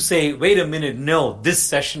you to say, wait a minute, no, this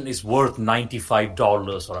session is worth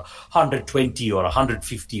 $95 or $120 or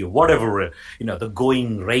 $150 or whatever, the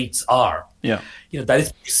going rates are. Yeah. That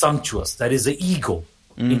is presumptuous. That is the ego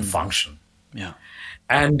in function. Yeah.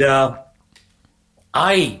 And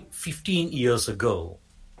I, 15 years ago,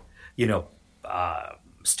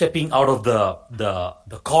 stepping out of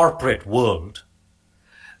the corporate world,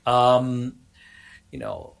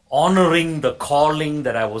 honoring the calling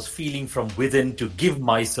that I was feeling from within to give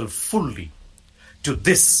myself fully to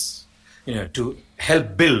this, to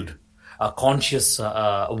help build a conscious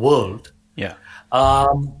world. Yeah. I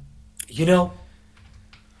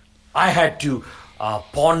had to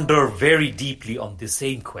ponder very deeply on the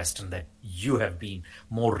same question that you have been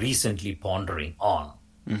more recently pondering on.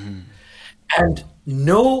 And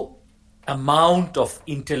no amount of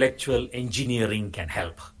intellectual engineering can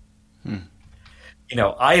help.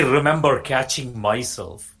 I remember catching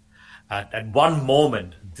myself at one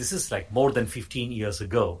moment, this is like more than 15 years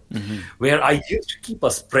ago, where I used to keep a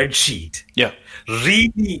spreadsheet,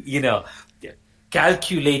 really,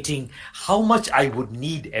 calculating how much I would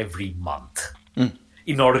need every month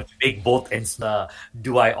in order to make both ends.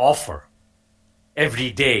 Do I offer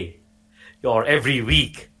every day or every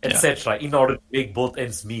week, etc., in order to make both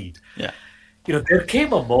ends meet? Yeah. There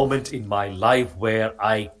came a moment in my life where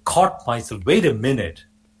I caught myself, wait a minute,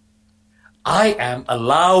 I am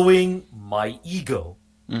allowing my ego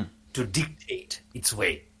to dictate its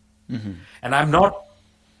way. And I'm not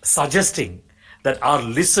suggesting that our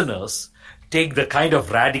listeners take the kind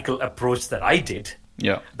of radical approach that I did.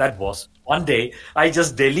 Yeah. That was one day I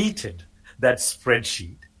just deleted that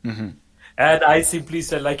spreadsheet. And I simply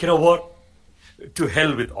said, you know what? To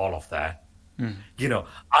hell with all of that.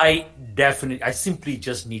 I simply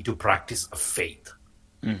just need to practice a faith.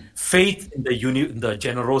 Faith in the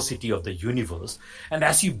generosity of the universe. And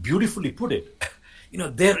as you beautifully put it,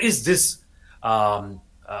 there is this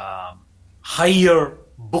higher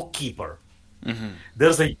bookkeeper.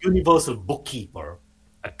 There's a universal bookkeeper,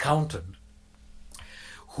 accountant,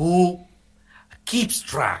 who keeps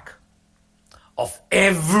track of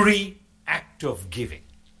every act of giving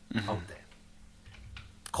out there.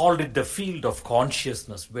 Called it the field of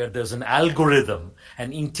consciousness, where there's an algorithm,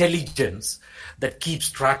 an intelligence that keeps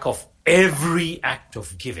track of every act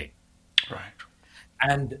of giving. Right.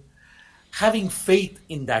 And having faith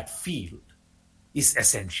in that field is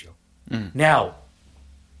essential. Now,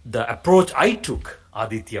 the approach I took,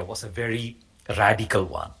 Aditya, was a very radical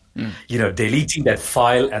one. Deleting that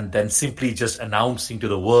file and then simply just announcing to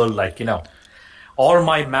the world, all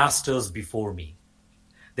my masters before me,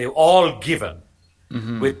 they've all given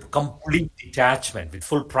with complete detachment, with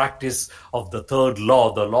full practice of the third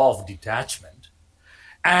law, the law of detachment.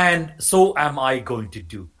 And so am I going to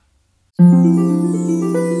do.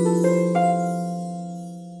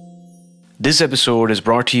 This episode is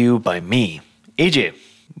brought to you by me, AJ,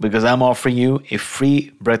 because I'm offering you a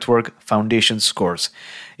free Breathwork Foundations course.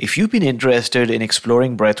 If you've been interested in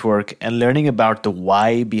exploring breathwork and learning about the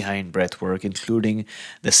why behind breathwork, including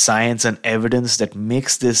the science and evidence that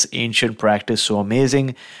makes this ancient practice so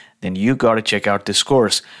amazing, then you got to check out this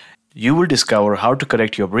course. You will discover how to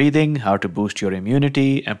correct your breathing, how to boost your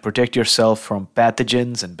immunity, and protect yourself from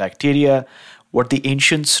pathogens and bacteria, what the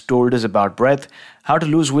ancients told us about breath, how to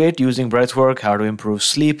lose weight using breathwork, how to improve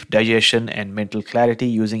sleep, digestion, and mental clarity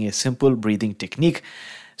using a simple breathing technique.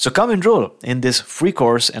 So come enroll in this free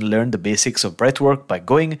course and learn the basics of breathwork by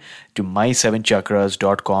going to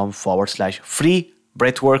my7chakras.com/free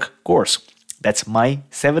breathwork course. That's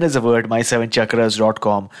my7 is a word,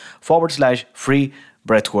 my7chakras.com/free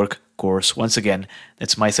breathwork course. Once again,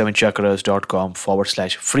 that's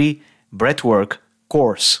my7chakras.com/free breathwork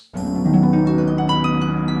course.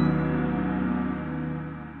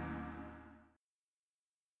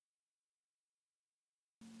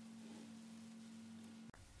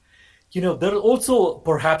 There are also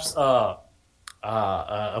perhaps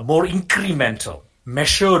a more incremental,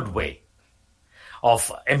 measured way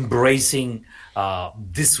of embracing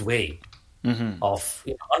this way of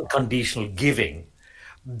unconditional giving,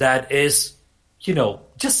 that is,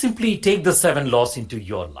 just simply take the 7 laws into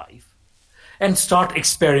your life and start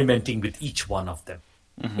experimenting with each one of them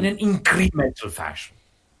in an incremental fashion.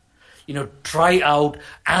 Try out,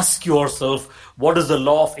 ask yourself, what does the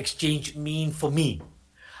law of exchange mean for me?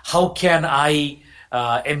 How can I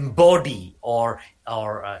embody or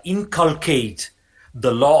inculcate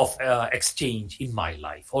the law of exchange in my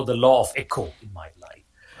life, or the law of echo in my life?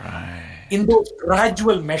 Right. In those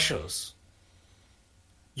gradual measures,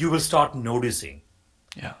 you will start noticing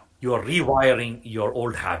you are rewiring your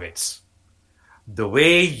old habits. The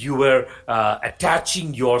way you were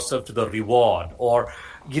attaching yourself to the reward, or,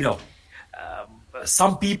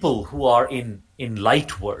 some people who are in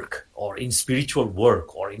light work or in spiritual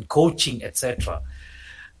work or in coaching, etc.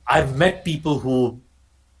 I've met people who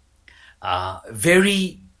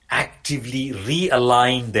very actively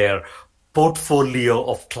realign their portfolio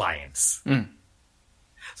of clients.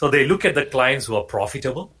 So they look at the clients who are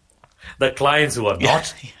profitable, the clients who are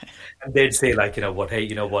not, and they'd say, like,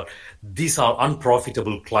 these are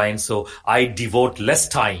unprofitable clients, so I devote less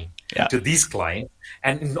time to these clients.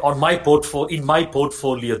 And in my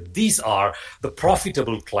portfolio, these are the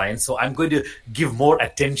profitable clients, so I'm going to give more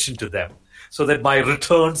attention to them so that my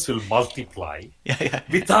returns will multiply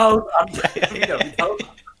without understanding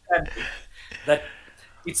that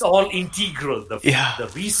it's all integral.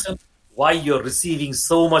 The reason why you're receiving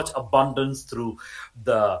so much abundance through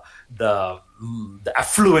the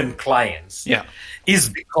affluent clients is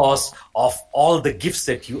because of all the gifts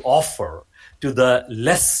that you offer to the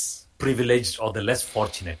less privileged or the less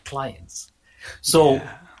fortunate clients. So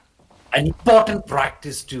an important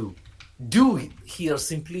practice to do here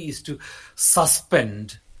simply is to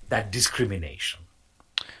suspend that discrimination.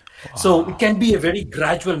 Wow. So it can be a very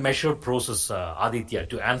gradual, measured process, Aditya,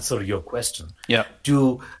 to answer your question.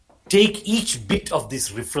 To take each bit of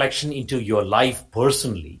this reflection into your life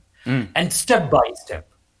personally, and step by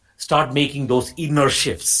step start making those inner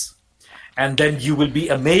shifts. And then you will be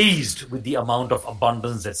amazed with the amount of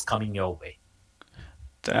abundance that's coming your way.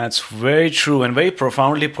 That's very true and very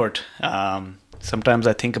profoundly put. Sometimes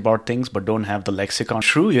I think about things but don't have the lexicon.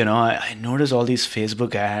 True, I notice all these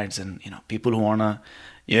Facebook ads and, people who want to,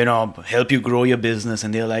 help you grow your business.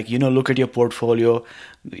 And they're like, look at your portfolio,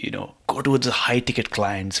 go towards the high ticket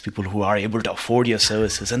clients, people who are able to afford your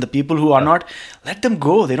services. And the people who are not, let them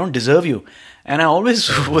go. They don't deserve you. And I always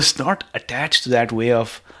was not attached to that way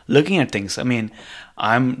of looking at things. I mean,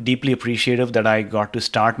 I'm deeply appreciative that I got to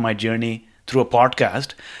start my journey through a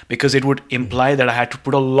podcast, because it would imply that I had to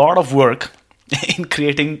put a lot of work in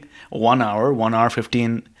creating 1 hour,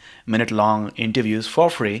 15-minute long interviews for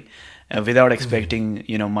free without expecting,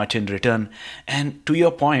 much in return. And to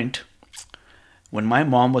your point, when my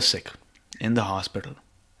mom was sick in the hospital,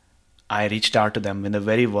 I reached out to them in a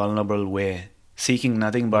very vulnerable way, seeking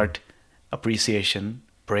nothing but appreciation,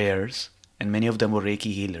 prayers, and many of them were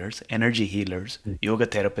Reiki healers, energy healers, yoga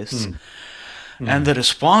therapists. And the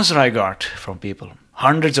response that I got from people,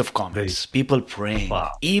 hundreds of comments, people praying,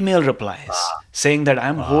 email replies, saying that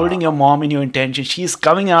I'm holding your mom in your intention, she's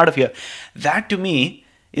coming out of here. That to me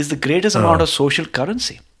is the greatest amount of social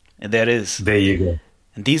currency there is. There you go.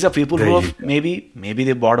 And these are people who have maybe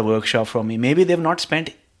they bought a workshop from me, maybe they've not spent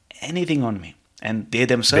anything on me, and they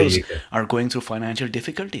themselves are going through financial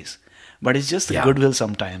difficulties. But it's just the goodwill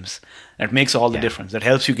sometimes that makes all the difference. That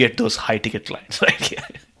helps you get those high-ticket clients, right?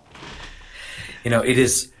 It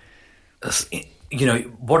is,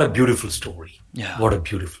 what a beautiful story. What a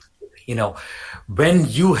beautiful story. When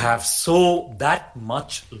you have that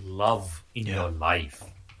much love in your life,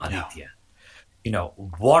 Aditya,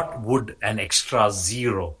 what would an extra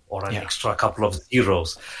zero or an extra couple of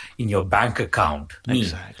zeros in your bank account mean?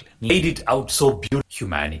 Exactly. Made it out so beautiful.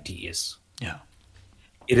 Humanity is.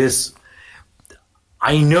 It is.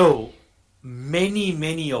 I know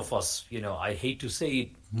many of us, I hate to say it,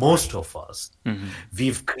 most of us,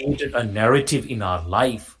 we've created a narrative in our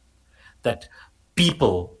life that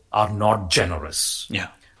people are not generous.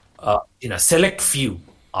 Select few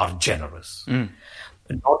are generous.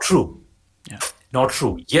 Not true. Not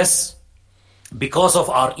true. Yes, because of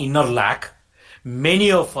our inner lack,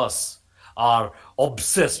 many of us are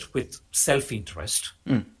obsessed with self-interest.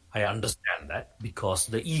 I understand that, because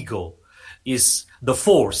the ego is the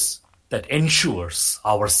force that ensures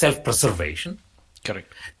our self-preservation.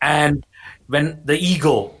 Correct. And when the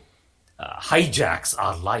ego hijacks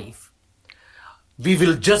our life, we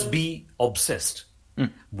will just be obsessed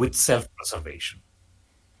with self-preservation.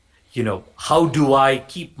 how do I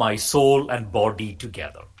keep my soul and body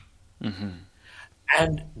together?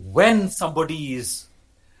 And when somebody is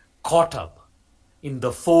caught up in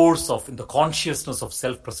the consciousness of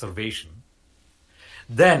self-preservation,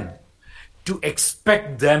 then to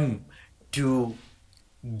expect them to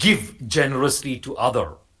give generously to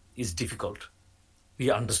other is difficult.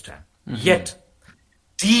 We understand. Yet,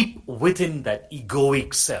 deep within that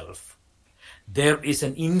egoic self, there is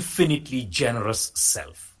an infinitely generous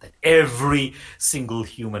self that every single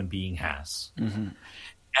human being has.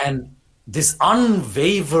 And this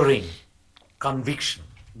unwavering conviction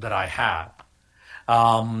that I have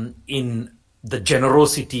in the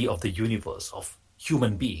generosity of the universe, of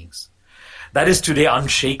human beings, that is today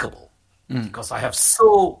unshakable. Because I have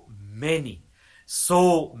so many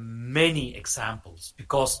examples.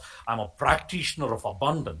 Because I'm a practitioner of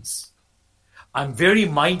abundance, I'm very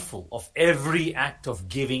mindful of every act of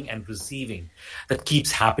giving and receiving that keeps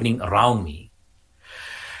happening around me.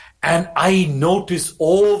 And I notice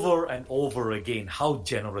over and over again how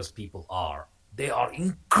generous people are. They are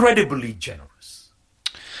incredibly generous.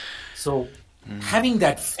 So having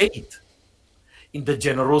that faith in the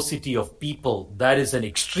generosity of people, that is an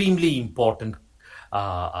extremely important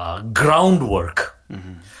groundwork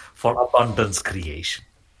for abundance creation.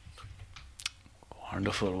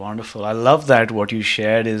 Wonderful, wonderful. I love that what you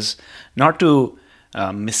shared is not to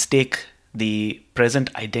mistake the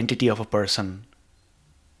present identity of a person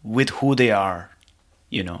with who they are,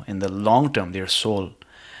 in the long term, their soul.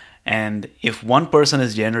 And if one person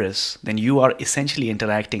is generous, then you are essentially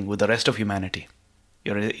interacting with the rest of humanity.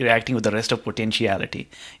 You're interacting with the rest of potentiality.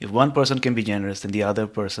 If one person can be generous, then the other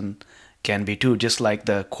person can be too. Just like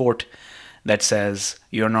the quote that says,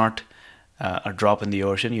 you're not a drop in the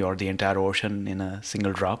ocean, you're the entire ocean in a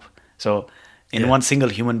single drop. So in one single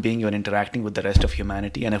human being, you're interacting with the rest of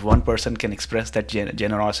humanity. And if one person can express that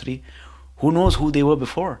generosity, who knows who they were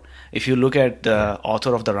before? If you look at the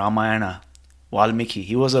author of the Ramayana, Valmiki,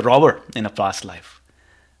 he was a robber in a past life,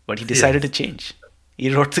 but he decided to change.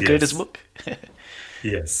 He wrote the greatest book.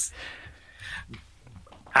 Yes,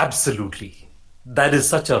 absolutely. That is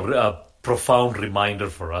such a profound reminder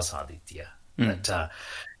for us, Aditya, that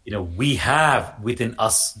we have within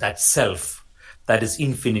us that self that is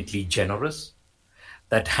infinitely generous,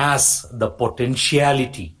 that has the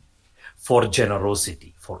potentiality for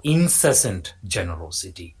generosity, for incessant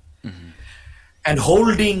generosity, and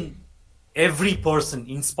holding every person,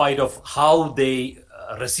 in spite of how they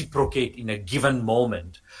reciprocate in a given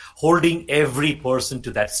moment, holding every person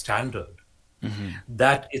to that standard,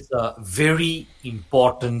 that is a very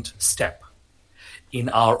important step in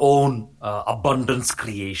our own abundance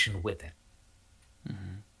creation within.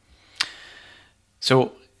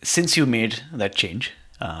 So since you made that change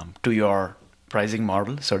to your pricing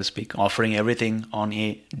model, so to speak, offering everything on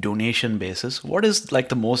a donation basis, what is like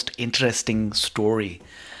the most interesting story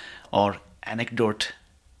or anecdote,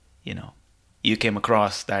 you came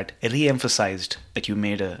across that re-emphasized that you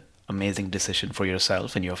made an amazing decision for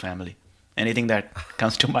yourself and your family? Anything that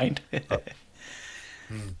comes to mind?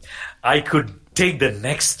 I could take the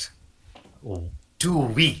next 2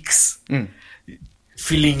 weeks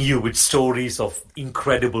filling you with stories of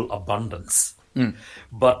incredible abundance.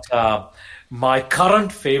 But my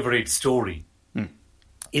current favorite story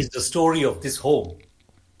is the story of this home.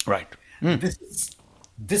 Right.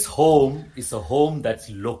 This home is a home that's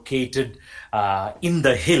located in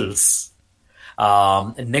the hills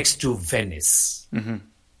next to Venice.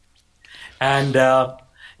 And,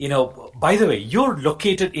 by the way, you're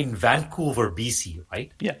located in Vancouver, BC,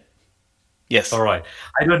 right? Yeah. Yes. All right.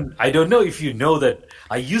 I don't know if you know that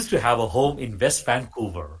I used to have a home in West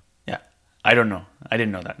Vancouver. Yeah. I don't know. I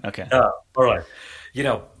didn't know that. Okay. All right.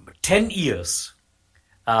 10 years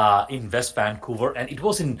in West Vancouver, and it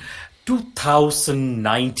was in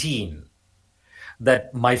 2019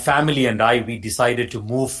 that my family and we decided to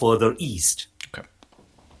move further east. Okay.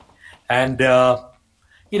 And,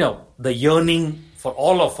 the yearning for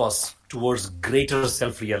all of us towards greater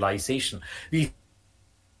self-realization, we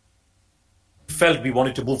felt we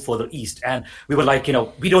wanted to move further east. And we were like,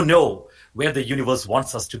 we don't know where the universe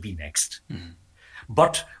wants us to be next.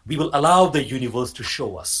 But we will allow the universe to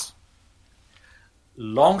show us.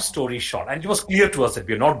 Long story short, and it was clear to us that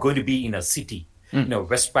we're not going to be in a city.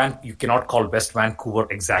 You cannot call West Vancouver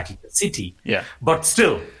exactly a city. Yeah. But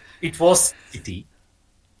still, it was a city.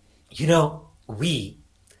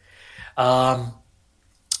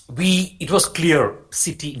 It was clear,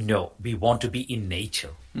 city, no, we want to be in nature.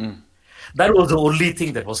 That was the only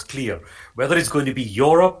thing that was clear. Whether it's going to be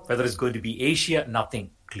Europe, whether it's going to be Asia, nothing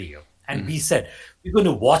clear. And we said, we're going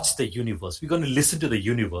to watch the universe. We're going to listen to the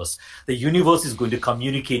universe. The universe is going to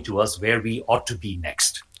communicate to us where we ought to be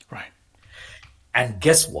next. Right. And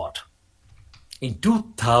guess what? In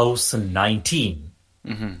 2019,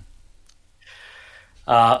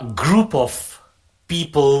 a group of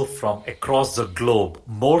people from across the globe,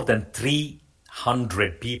 more than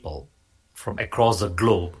 300 people from across the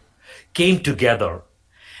globe, came together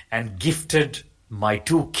and gifted my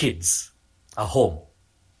 2 kids a home.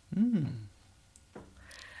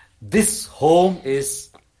 This home is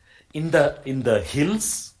in the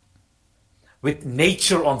hills with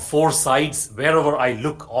nature on 4 sides. Wherever I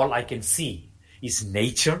look, all I can see is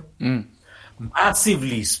nature.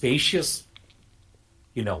 Massively spacious,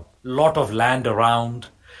 lot of land around,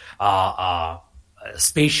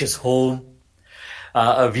 spacious home.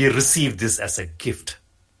 We received this as a gift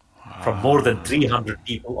from more than 300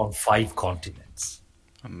 people on 5 continents.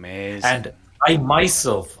 Amazing. And I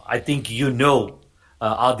myself, I think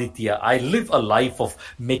Aditya, I live a life of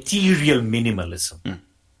material minimalism.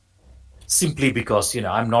 Simply because,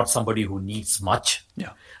 I'm not somebody who needs much.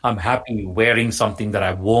 Yeah. I'm happy wearing something that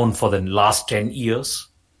I've worn for the last 10 years.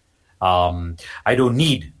 I don't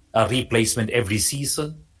need a replacement every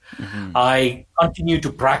season. I continue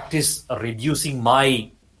to practice reducing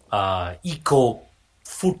my eco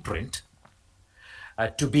footprint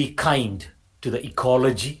to be kind to the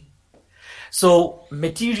ecology. So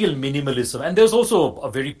material minimalism, and there's also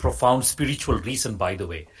a very profound spiritual reason, by the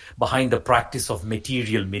way, behind the practice of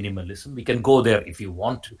material minimalism. We can go there if you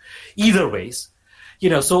want to. Either ways,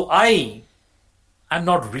 so I'm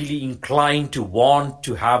not really inclined to want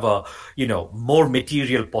to have more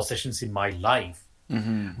material possessions in my life.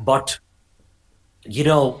 But,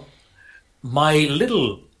 my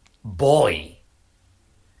little boy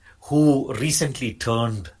who recently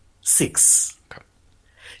turned 6,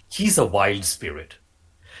 he's a wild spirit.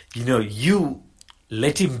 You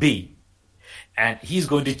let him be, and he's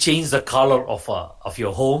going to change the color of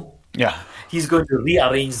your home. Yeah. He's going to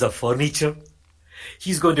rearrange the furniture.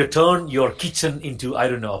 He's going to turn your kitchen into,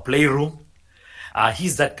 a playroom.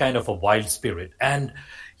 He's that kind of a wild spirit. And,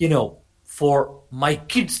 for my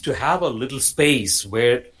kids to have a little space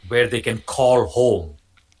where they can call home,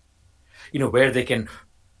 where they can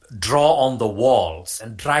draw on the walls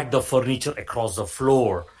and drag the furniture across the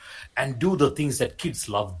floor and do the things that kids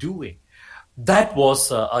love doing. That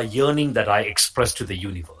was a yearning that I expressed to the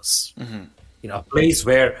universe. A place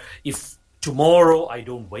where if tomorrow I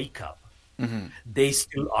don't wake up, they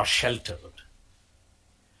still are sheltered.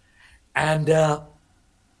 And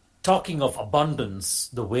talking of abundance,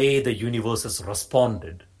 the way the universe has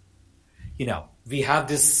responded, we have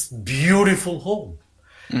this beautiful home.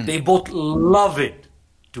 They both love it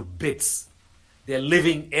to bits. They're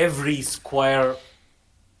living every square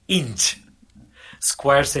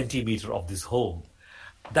centimeter of this home.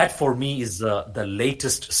 That for me is the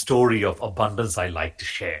latest story of abundance I like to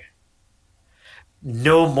share.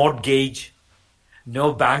 No mortgage,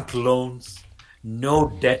 no bank loans, no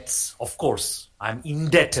debts. Of course, I'm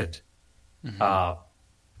indebted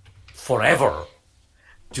forever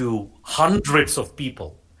to hundreds of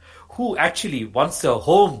people who actually, once the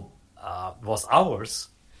home was ours,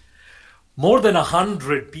 more than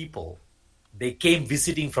 100 people, they came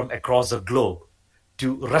visiting from across the globe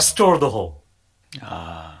to restore the home.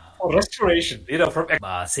 For restoration, from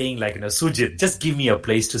saying like, Sujit, just give me a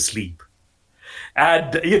place to sleep.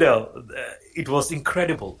 And, it was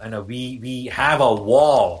incredible. And we have a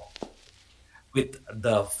wall with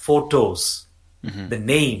the photos, the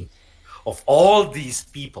name of all these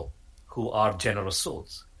people who are generous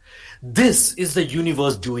souls. This is the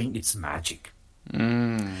universe doing its magic.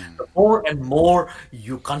 The more and more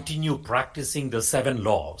you continue practicing the 7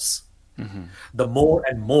 laws, the more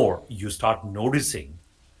and more you start noticing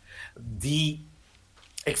the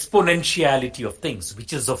exponentiality of things,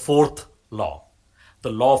 which is the 4th law,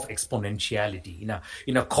 the law of exponentiality.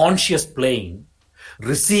 In a conscious plane,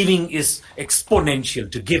 receiving is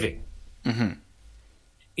exponential to giving.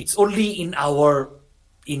 It's only in our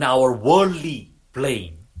worldly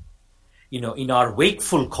plane, in our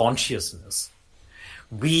wakeful consciousness,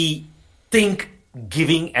 we think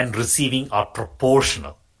giving and receiving are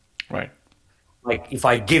proportional. Right. Like if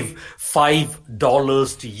I give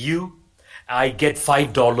 $5 to you, I get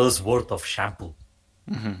 $5 worth of shampoo.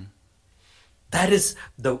 That is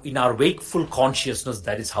in our wakeful consciousness,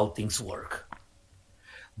 that is how things work.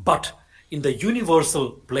 But in the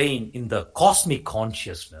universal plane, in the cosmic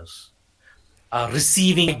consciousness,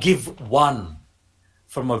 receiving, I give 1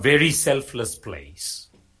 from a very selfless place,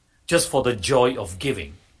 just for the joy of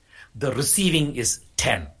giving. The receiving is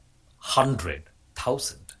 10, 100,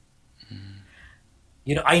 1,000.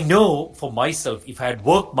 I know for myself, if I had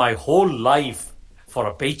worked my whole life for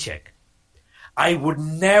a paycheck, I would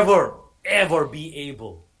never, ever be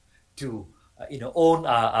able to, own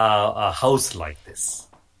a house like this.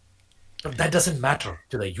 But that doesn't matter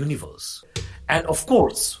to the universe. And of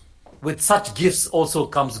course, with such gifts also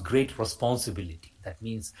comes great responsibility. That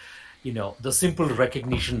means, the simple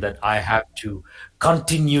recognition that I have to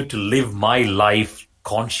continue to live my life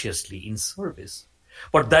consciously in service.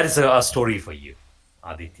 But that is a story for you,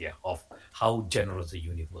 Aditya, of how generous the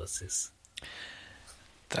universe is.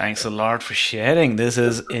 Thanks a lot for sharing. This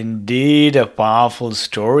is indeed a powerful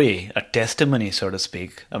story, a testimony, so to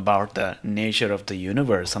speak, about the nature of the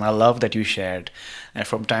universe. And I love that you shared. And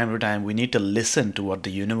from time to time, we need to listen to what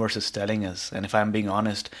the universe is telling us. And if I'm being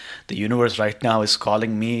honest, the universe right now is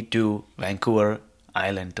calling me to Vancouver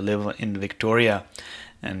Island to live in Victoria.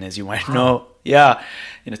 And as you might know,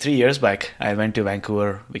 3 years back, I went to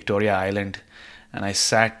Vancouver, Victoria Island, and I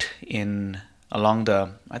sat along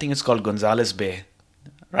I think it's called Gonzales Bay,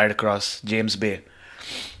 right across James Bay,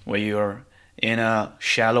 where you're in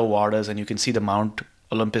shallow waters and you can see the Mount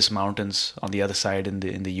Olympus Mountains on the other side in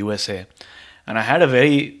the USA. And I had a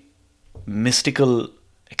very mystical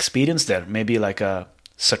experience there, maybe like a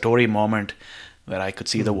Satori moment where I could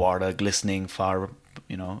see the water glistening far,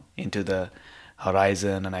 into the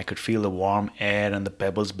horizon, and I could feel the warm air and the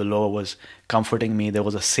pebbles below was comforting me. There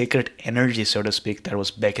was a sacred energy, so to speak, that was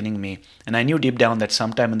beckoning me. And I knew deep down that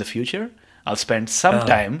sometime in the future, I'll spend some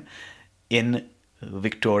time in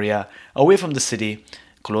Victoria, away from the city,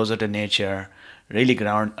 closer to nature, really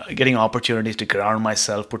getting opportunities to ground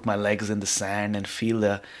myself, put my legs in the sand and feel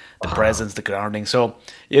the presence, the grounding. So,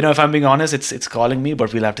 if I'm being honest, it's calling me,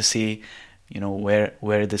 but we'll have to see,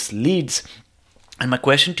 where this leads. And my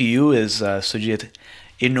question to you is, Sujit,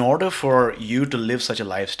 in order for you to live such a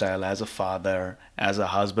lifestyle as a father, as a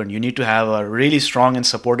husband, you need to have a really strong and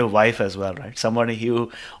supportive wife as well, right? Somebody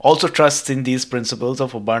who also trusts in these principles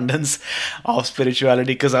of abundance, of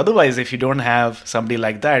spirituality. Because otherwise, if you don't have somebody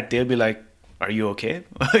like that, they'll be like, are you okay?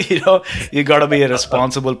 You got to be a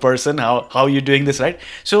responsible person. How are you doing this, right?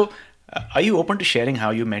 So are you open to sharing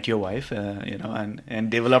how you met your wife,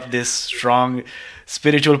 and developed this strong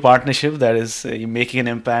spiritual partnership that is making an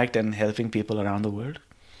impact and helping people around the world?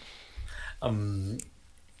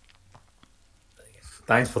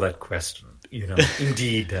 Thanks for that question.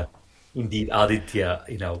 Indeed, Aditya.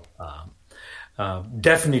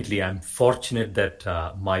 Definitely, I'm fortunate that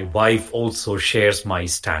my wife also shares my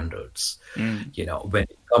standards. When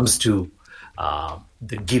it comes to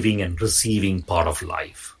the giving and receiving part of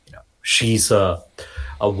life, she's a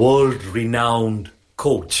world-renowned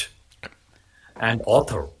coach and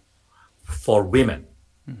author for women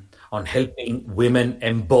on helping women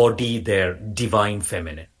embody their divine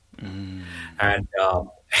feminine, and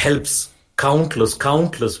helps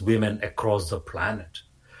countless women across the planet,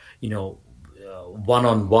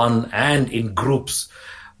 one-on-one and in groups,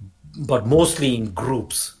 but mostly in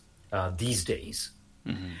groups these days.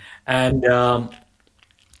 And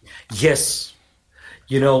yes,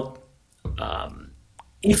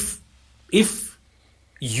 if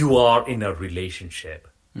you are in a relationship,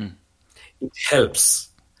 it helps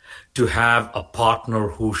to have a partner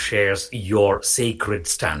who shares your sacred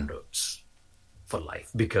standards for life.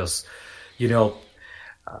 Because,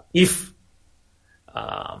 if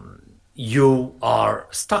you are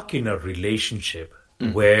stuck in a relationship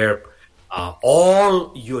where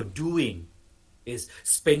all you're doing is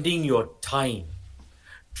spending your time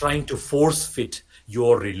trying to force fit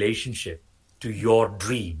your relationship to your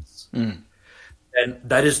dreams, then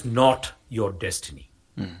that is not your destiny.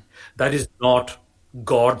 That is not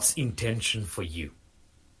God's intention for you.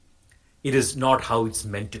 It is not how it's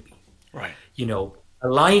meant to be. Right.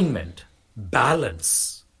 Alignment,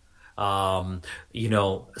 balance,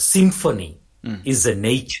 symphony is the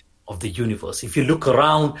nature of the universe. If you look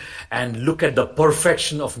around and look at the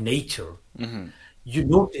perfection of nature, you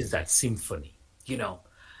notice that symphony.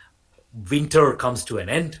 Winter comes to an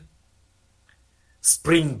end.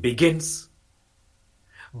 Spring begins.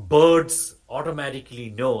 Birds automatically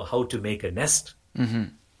know how to make a nest.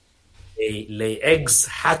 They lay eggs,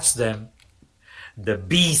 hatch them. The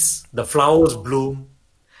bees, the flowers bloom.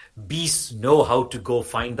 Bees know how to go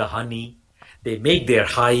find the honey. They make their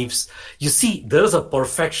hives. You see, there's a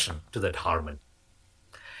perfection to that harmony.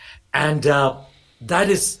 And that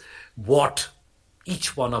is what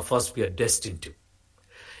each one of us we are destined to.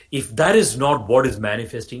 If that is not what is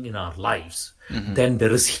manifesting in our lives, then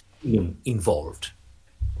there is healing involved.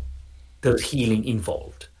 There's healing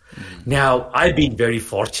involved. Now, I've been very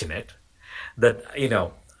fortunate that,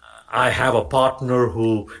 I have a partner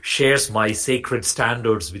who shares my sacred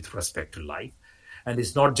standards with respect to life. And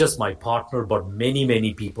it's not just my partner, but many,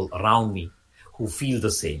 many people around me who feel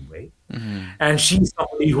the same way. And she's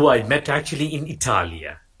somebody who I met actually in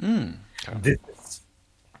Italia. This is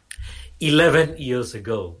 11 years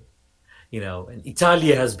ago. And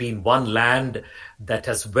Italia has been one land that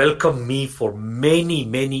has welcomed me for many,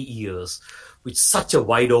 many years with such a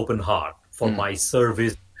wide open heart for my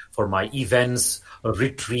service, for my events,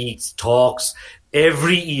 retreats, talks.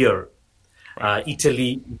 Every year,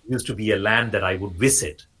 Italy used to be a land that I would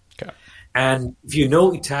visit. Okay. And if you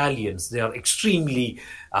know Italians, they are extremely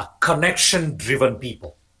connection-driven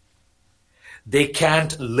people. They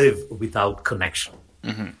can't live without connection.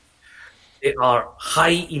 They are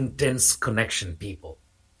high intense connection people.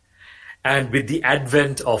 And with the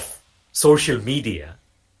advent of social media,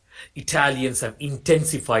 Italians have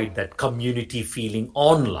intensified that community feeling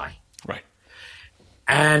online. Right.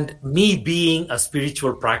 And me being a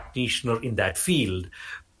spiritual practitioner in that field,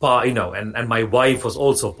 and my wife was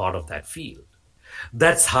also part of that field.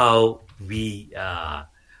 That's how we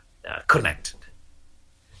connected.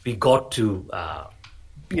 We got to,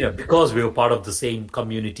 because we were part of the same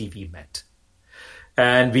community, we met.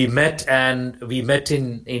 And we met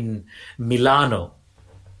in Milano,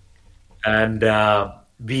 and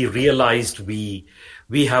we realized we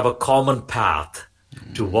have a common path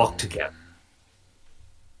to walk together.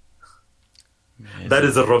 Amazing. That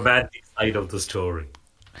is the romantic side of the story.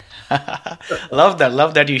 Love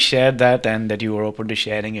that you shared that and that you were open to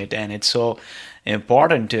sharing it. And it's so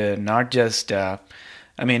important to not just,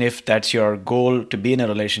 if that's your goal to be in a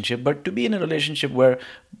relationship, but to be in a relationship where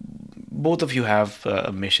both of you have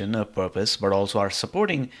a mission, a purpose, but also are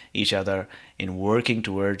supporting each other in working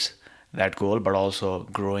towards that goal, but also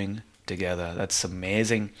growing together. That's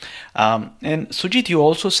amazing. And Sujit, you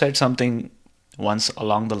also said something once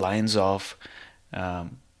along the lines of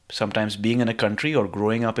sometimes being in a country or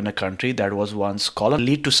growing up in a country that was once colonized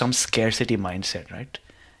lead to some scarcity mindset, right?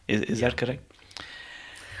 Is that correct?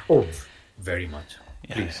 Oh, very much.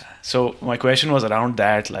 Please. Yeah. So my question was around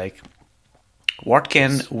that, like, what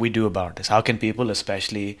can we do about this? How can people,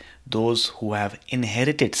 especially those who have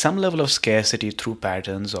inherited some level of scarcity through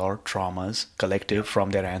patterns or traumas collective from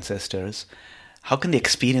their ancestors, how can they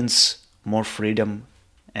experience more freedom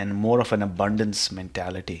and more of an abundance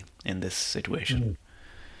mentality in this situation?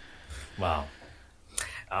 Wow.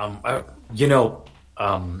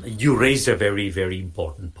 You raised a very, very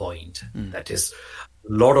important point. That is,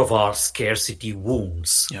 a lot of our scarcity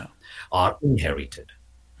wounds are inherited.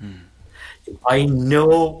 I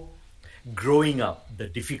know growing up, the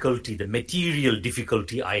material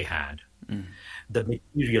difficulty I had, the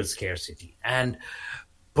material scarcity, and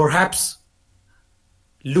perhaps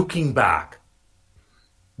looking back,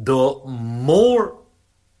 the more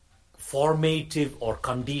formative or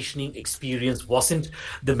conditioning experience wasn't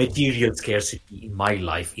the material scarcity in my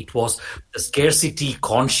life. It was the scarcity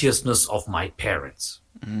consciousness of my parents.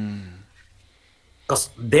 Because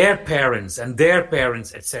their parents,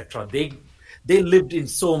 etc., they lived in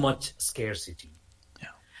so much scarcity. Yeah.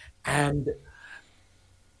 And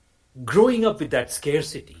growing up with that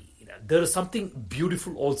scarcity, there is something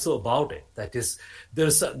beautiful also about it. That is, there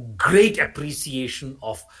is a great appreciation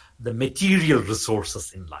of the material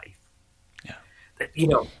resources in life. Yeah. That,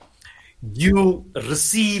 you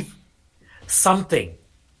receive something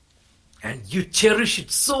and you cherish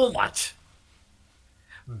it so much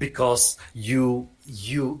because it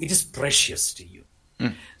is precious to you.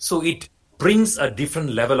 So it brings a different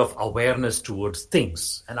level of awareness towards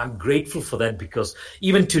things. And I'm grateful for that, because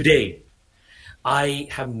even today, I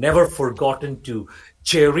have never forgotten to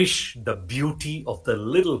cherish the beauty of the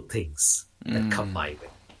little things that come my way.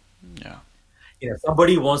 Yeah.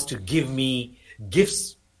 Somebody wants to give me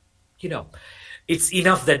gifts, it's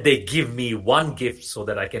enough that they give me one gift so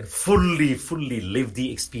that I can fully live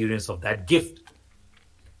the experience of that gift.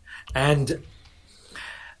 And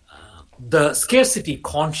the scarcity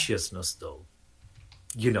consciousness, though,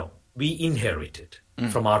 we inherited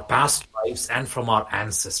from our past lives and from our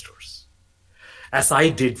ancestors, as I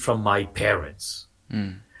did from my parents,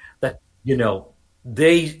 that,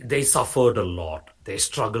 they suffered a lot, they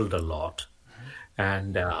struggled a lot.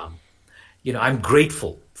 And, I'm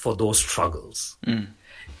grateful for those struggles.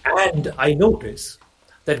 And I notice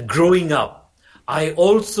that growing up, I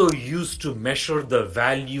also used to measure the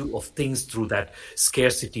value of things through that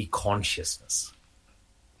scarcity consciousness.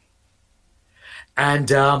 And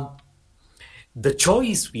the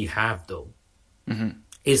choice we have, though,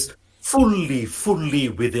 is fully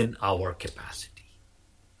within our capacity.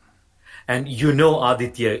 And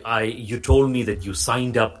Aditya, you told me that you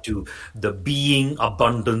signed up to the Being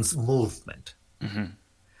Abundance movement.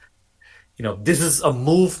 This is a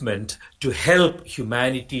movement to help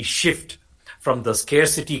humanity shift from the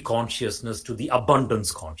scarcity consciousness to the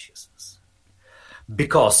abundance consciousness.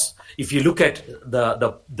 Because if you look at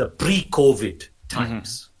the pre-COVID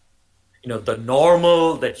times, the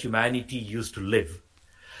normal that humanity used to live,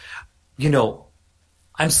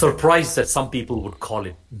 I'm surprised that some people would call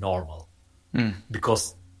it normal.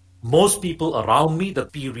 Because most people around me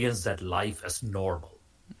experience that life as normal.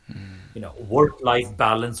 Work-life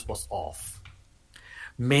balance was off.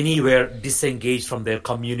 Many were disengaged from their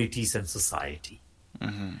communities and society.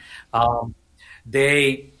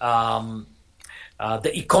 The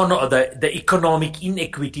economic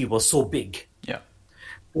inequity was so big.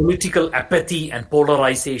 Political apathy and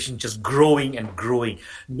polarization just growing and growing,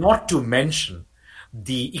 not to mention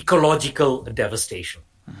the ecological devastation.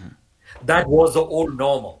 That was the old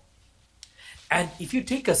normal. And if you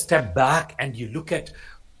take a step back and you look at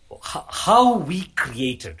how we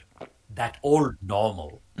created that old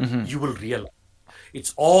normal, you will realize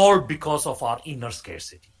it's all because of our inner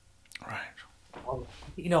scarcity. Right.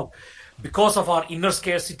 Because of our inner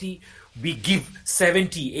scarcity, we give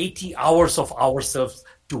 70, 80 hours of ourselves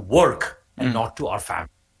to work and not to our family.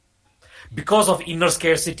 Because of inner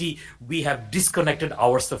scarcity, we have disconnected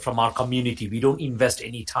ourselves from our community. We don't invest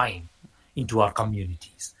any time into our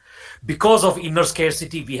communities. Because of inner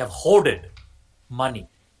scarcity, we have hoarded money.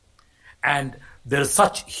 And there is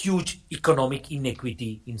such huge economic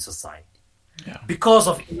inequity in society. Because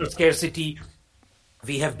of inner scarcity,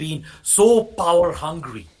 we have been so power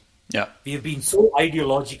hungry. We have been so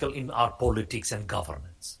ideological in our politics and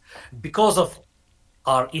governance. Because of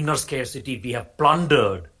our inner scarcity, we have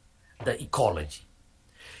plundered the ecology.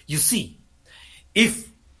 You see, if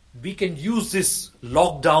we can use this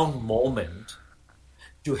lockdown moment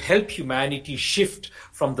to help humanity shift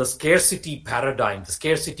from the scarcity paradigm, the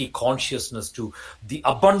scarcity consciousness to the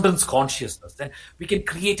abundance consciousness, then we can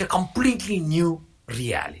create a completely new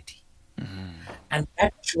reality. And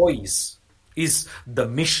that choice is the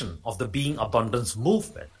mission of the Being Abundance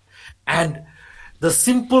movement. And the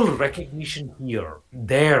simple recognition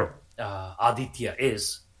there, Aditya,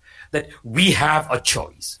 is that we have a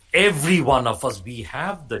choice. Every one of us, we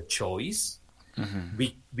have the choice.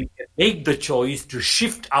 We can make the choice to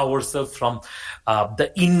shift ourselves from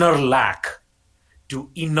the inner lack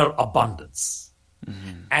to inner abundance.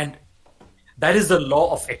 And that is the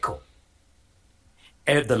law of echo.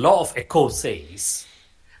 The law of echo says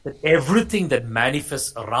that everything that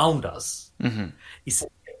manifests around us is an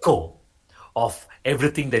echo of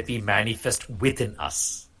everything that we manifest within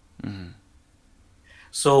us.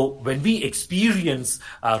 So when we experience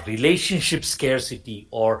relationship scarcity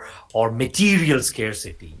or material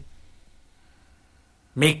scarcity,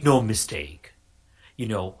 make no mistake,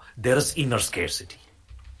 there is inner scarcity.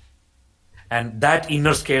 And that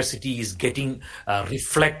inner scarcity is getting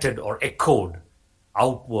reflected or echoed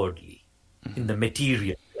outwardly in the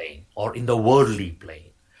material plane or in the worldly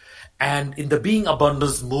plane. And in the Being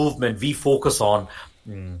Abundance movement, we focus on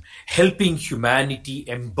helping humanity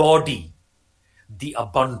embody the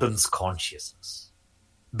abundance consciousness.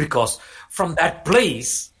 Because from that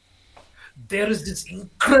place, there is this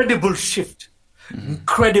incredible shift,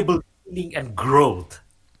 incredible healing and growth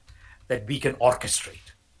that we can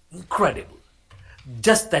orchestrate. Incredible.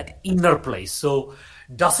 Just that inner place. So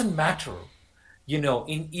doesn't matter. In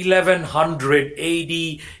 1100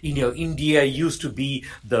 AD, India used to be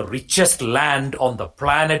the richest land on the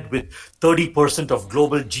planet with 30% of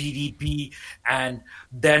global GDP, and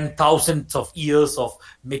then thousands of years of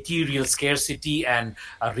material scarcity and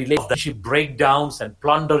relationship breakdowns and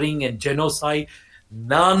plundering and genocide.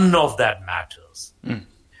 None of that matters. It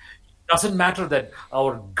doesn't matter that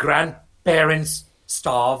our grandparents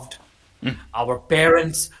starved, our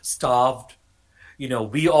parents starved.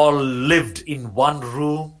 We all lived in one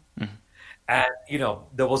room, and,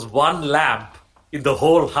 there was one lamp in the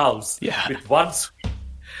whole house with one switch.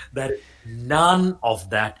 That none of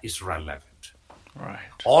that is relevant. Right.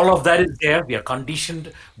 All of that is there. We are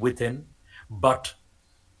conditioned within, but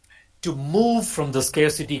to move from the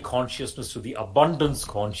scarcity consciousness to the abundance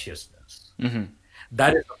consciousness,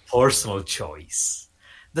 that is a personal choice.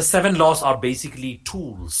 The 7 laws are basically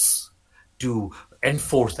tools to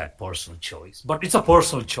enforce that personal choice, but it's a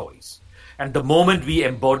personal choice. And the moment we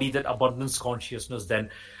embody that abundance consciousness,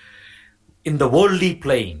 then in the worldly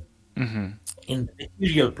plane, in the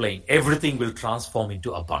material plane, everything will transform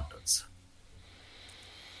into abundance.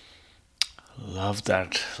 Love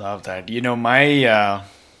that.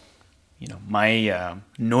 My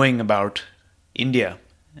knowing about India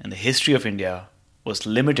and the history of India was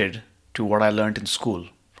limited to what I learned in school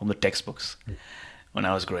from the textbooks when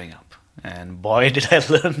I was growing up. And boy, did I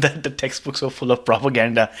learn that the textbooks were full of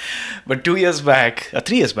propaganda. But 3 years back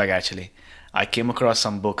actually, I came across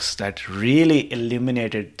some books that really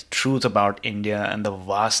illuminated the truth about India and the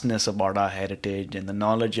vastness about our heritage and the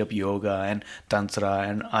knowledge of yoga and Tantra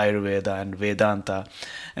and Ayurveda and Vedanta.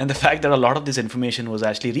 And the fact that a lot of this information was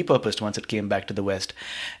actually repurposed once it came back to the West.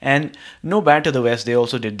 And no bad to the West, they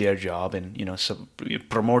also did their job in,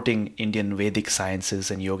 promoting Indian Vedic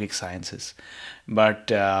sciences and yogic sciences.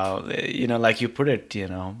 But, like you put it,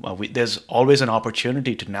 there's always an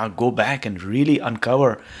opportunity to now go back and really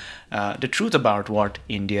uncover the truth about what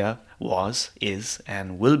India was, is,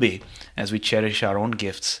 and will be as we cherish our own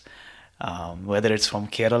gifts, whether it's from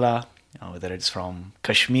Kerala, whether it's from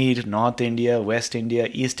Kashmir, North India, West India,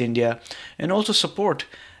 East India, and also support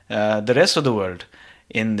the rest of the world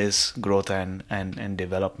in this growth and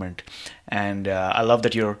development. And I love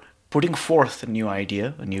that you're putting forth a new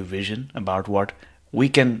idea, a new vision about what we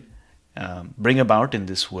can bring about in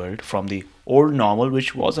this world, from the old normal,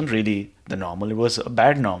 which wasn't really the normal, it was a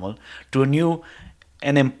bad normal, to a new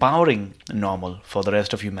and empowering normal for the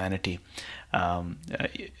rest of humanity.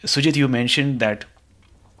 Sujit, you mentioned that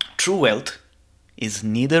true wealth is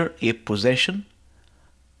neither a possession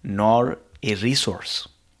nor a resource.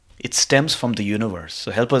 It stems from the universe.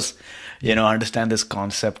 So help us, understand this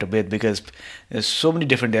concept a bit, because there's so many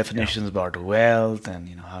different definitions about wealth and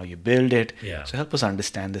how you build it. Yeah. So help us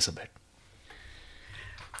understand this a bit.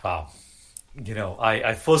 Wow.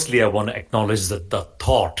 I firstly want to acknowledge the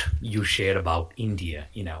thought you shared about India,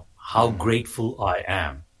 how grateful I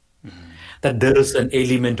am that there is an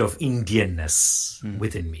element of Indianness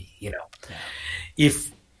within me,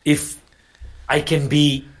 If I can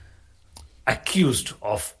be accused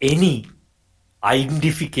of any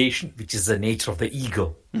identification, which is the nature of the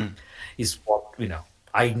ego, is what,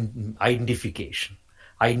 identification,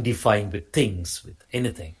 identifying with things, with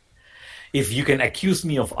anything. If you can accuse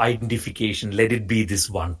me of identification, let it be this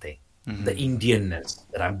one thing, the Indianness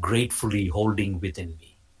that I'm gratefully holding within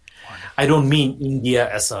me. Wonderful. I don't mean India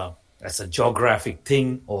as a geographic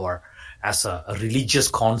thing or as a religious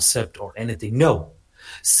concept or anything. No,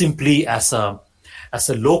 simply as a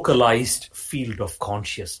localized field of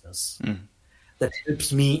consciousness that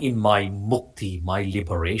helps me in my mukti, my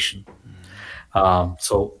liberation.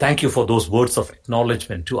 So thank you for those words of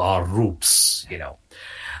acknowledgement to our roots.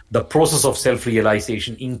 The process of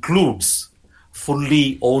self-realization includes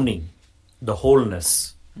fully owning the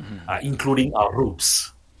wholeness, including our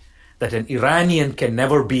roots. That an Iranian can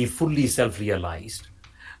never be fully self-realized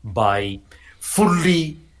by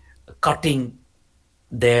fully cutting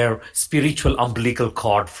their spiritual umbilical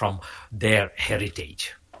cord from their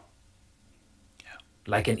heritage. Yeah.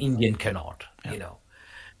 Like an Indian cannot,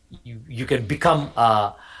 You can become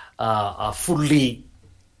a fully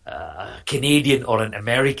Canadian or an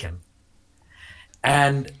American,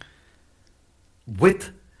 and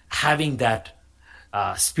with having that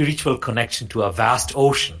spiritual connection to a vast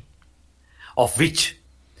ocean of which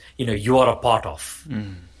you are a part of.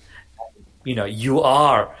 You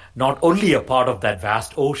are not only a part of that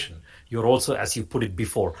vast ocean, you're also, as you put it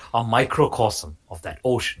before, a microcosm of that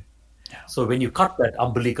ocean. Yeah. So when you cut that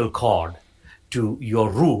umbilical cord to your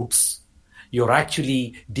roots, you're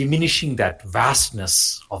actually diminishing that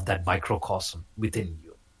vastness of that microcosm within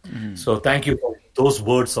you. So thank you for those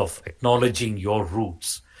words of acknowledging your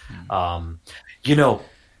roots. The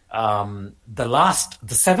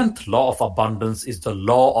seventh law of abundance is the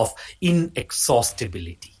law of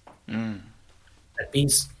inexhaustibility. That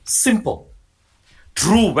means simple.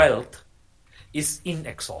 True wealth is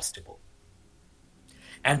inexhaustible.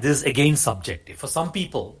 And this is again subjective. For some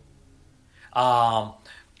people, the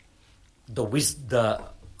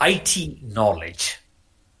IT knowledge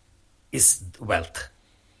is wealth.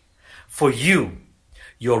 For you,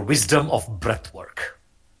 your wisdom of breath work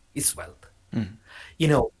is wealth.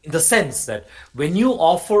 In the sense that when you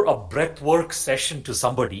offer a breath work session to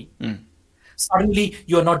somebody, suddenly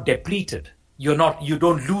you're not depleted. You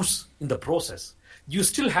don't lose in the process. You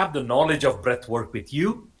still have the knowledge of breath work with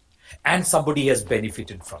you, and somebody has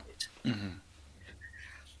benefited from it.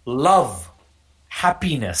 Love,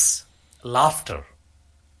 happiness, laughter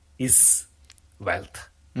is wealth.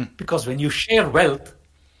 Because when you share when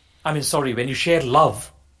you share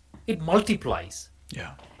love, it multiplies.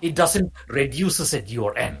 Yeah. It doesn't reduces at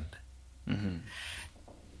your end.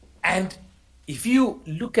 And if you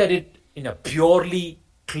look at it in a purely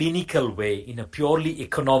clinical way, in a purely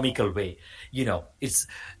economical way, it's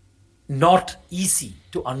not easy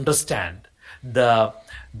to understand the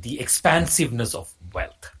expansiveness of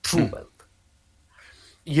wealth, true wealth.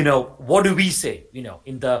 What do we say?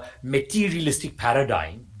 In the materialistic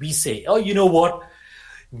paradigm, we say, oh, you know what?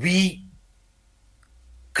 we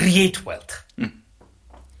create wealth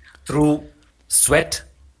through sweat,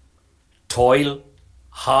 toil,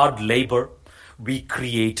 hard labor. We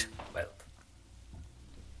create wealth.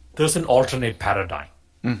 There's an alternate paradigm.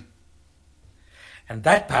 And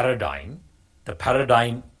that paradigm, the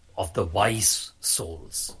paradigm of the wise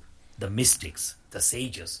souls, the mystics, the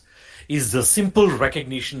sages, is the simple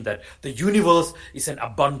recognition that the universe is an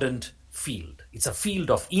abundant field. It's a field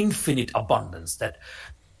of infinite abundance, that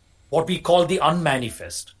what we call the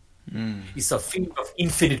unmanifest is a field of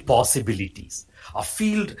infinite possibilities, a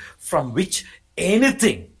field from which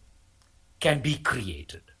anything can be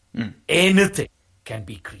created. Anything can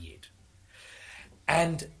be created.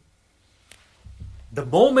 And the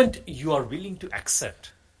moment you are willing to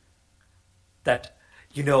accept that,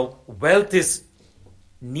 wealth is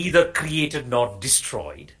neither created nor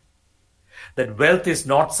destroyed, that wealth is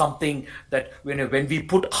not something that when we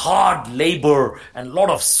put hard labor and a lot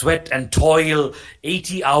of sweat and toil,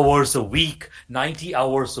 80 hours a week, 90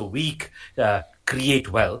 hours a week, create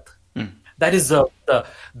wealth. That is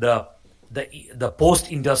the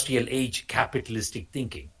post-industrial age capitalistic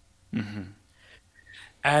thinking.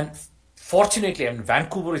 And fortunately,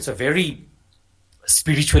 Vancouver is a very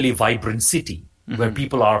spiritually vibrant city where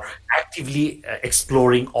people are actively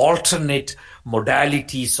exploring alternate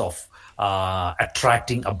modalities of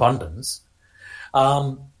attracting abundance.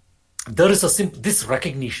 There is this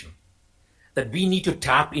recognition that we need to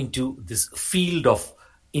tap into this field of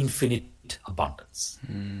infinite abundance.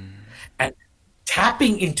 And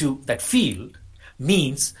tapping into that field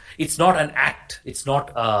means it's not an act. It's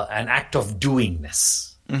not an act of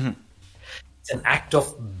doingness. It's an act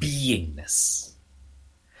of beingness.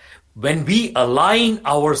 When we align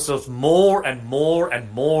ourselves more and more and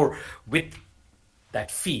more with that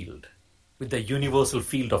field, with the universal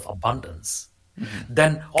field of abundance,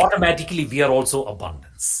 then automatically we are also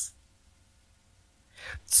abundance.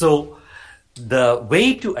 So the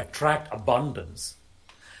way to attract abundance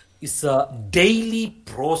is a daily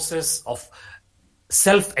process of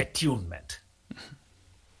self-attunement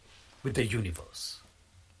with the universe.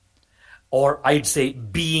 Or I'd say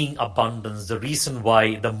being abundance, the reason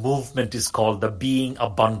why the movement is called the Being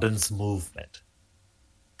Abundance Movement.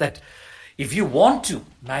 That if you want to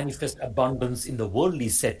manifest abundance in the worldly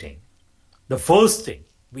setting, the first thing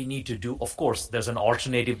we need to do, of course, there's an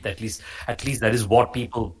alternative, that at least that is what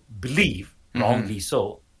people believe, wrongly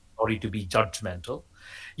so, sorry to be judgmental,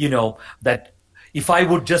 that if I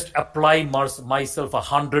would just apply myself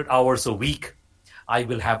 100 hours a week, I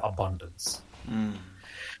will have abundance.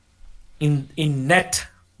 In net,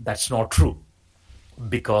 that's not true,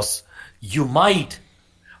 because you might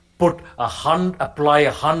apply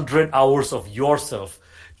 100 hours of yourself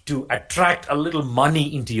to attract a little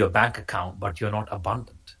money into your bank account, but you're not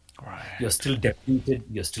abundant. Right. You're still depleted,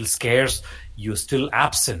 you're still scarce, you're still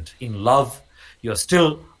absent in love, you're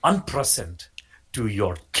still unpresent to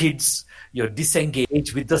your kids, you're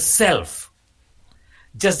disengaged with the self,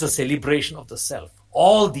 just the celebration of the self,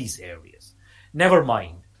 all these areas. Never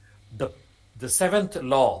mind. The seventh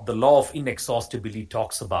law, the law of inexhaustibility,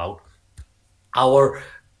 talks about our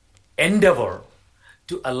endeavor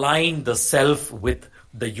to align the self with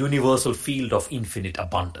the universal field of infinite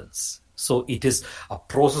abundance. So it is a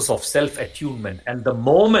process of self-attunement. And the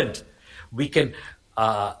moment we can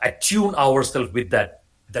attune ourselves with that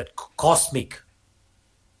cosmic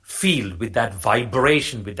field, with that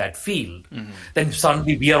vibration, with that field, then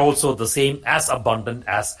suddenly we are also the same, as abundant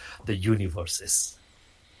as the universe is.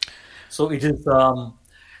 So it is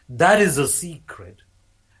that is a secret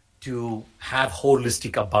to have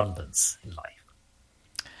holistic abundance in life.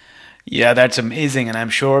 Yeah, that's amazing. And I'm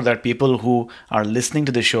sure that people who are listening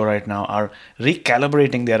to the show right now are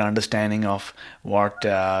recalibrating their understanding of what,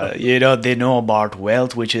 they know about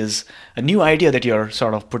wealth, which is a new idea that you're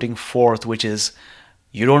sort of putting forth, which is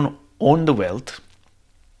you don't own the wealth.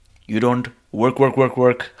 You don't work,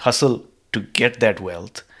 hustle to get that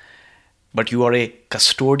wealth, but you are a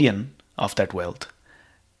custodian of that wealth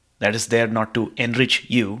that is there not to enrich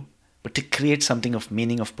you, but to create something of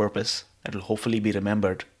meaning, of purpose that will hopefully be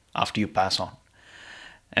remembered after you pass on.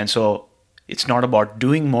 And so it's not about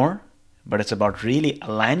doing more, but it's about really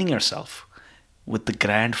aligning yourself with the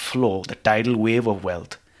grand flow, the tidal wave of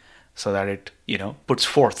wealth, so that it, puts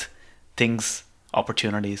forth things,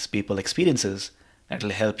 opportunities, people, experiences that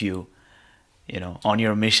will help you, on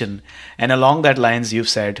your mission. And along that lines, you've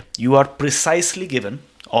said you are precisely given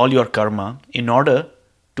all your karma in order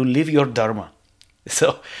to live your dharma.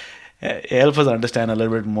 So help us understand a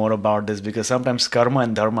little bit more about this, because sometimes karma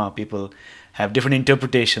and dharma, people have different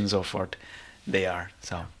interpretations of what they are.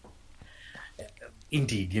 So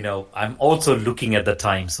Indeed, I'm also looking at the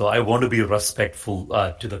time, so I want to be respectful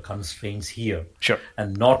to the constraints here. Sure.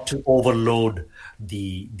 And not to overload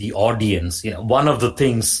the audience. One of the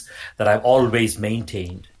things that I've always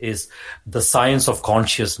maintained is the science of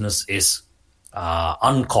consciousness is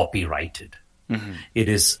uncopyrighted. Mm-hmm. It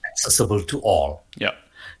is accessible to all. Yeah.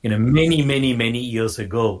 Many, many, many years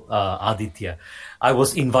ago, Aditya, I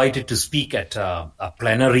was invited to speak at a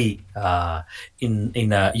plenary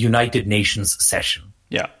in a United Nations session.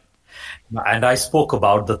 Yeah. And I spoke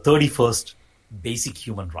about the 31st basic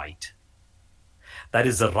human right. That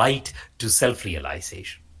is the right to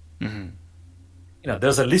self-realization. Mm-hmm.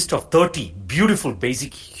 There's a list of 30 beautiful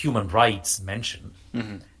basic human rights mentioned,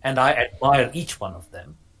 mm-hmm. and I admire each one of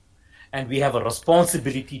them. And we have a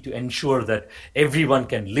responsibility to ensure that everyone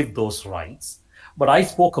can live those rights. But I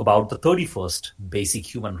spoke about the 31st basic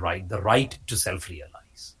human right, the right to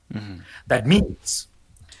self-realize. Mm-hmm. That means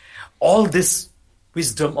all this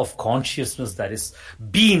wisdom of consciousness that is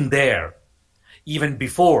being there even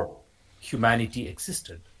before humanity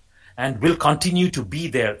existed and will continue to be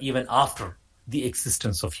there even after the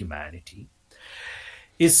existence of humanity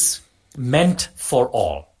is meant for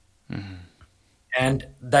all. Mm-hmm. And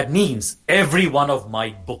that means every one of my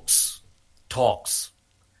books, talks,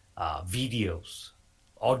 videos,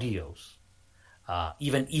 audios,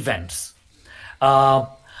 even events,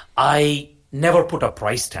 I never put a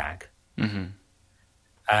price tag. Mm-hmm.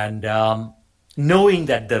 And knowing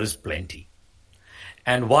that there is plenty.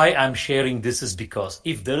 And why I'm sharing this is because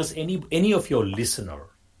if there is any of your listener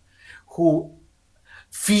who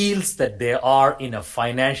feels that they are in a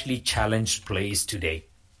financially challenged place today,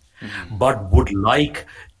 mm-hmm. but would like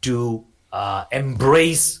to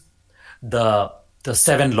embrace the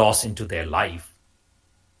 7 laws into their life,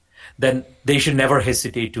 then they should never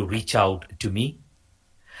hesitate to reach out to me.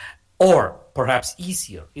 Or perhaps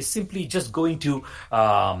easier is simply just going to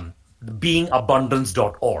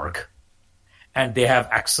beingabundance.org, and they have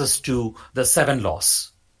access to the 7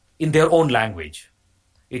 laws in their own language.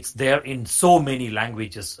 It's there in so many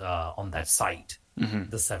languages on that site, mm-hmm.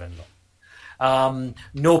 the 7 laws.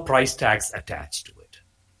 No price tags attached to it,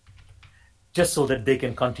 just so that they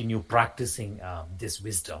can continue practicing this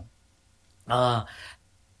wisdom.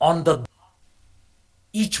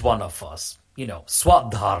 Each one of us,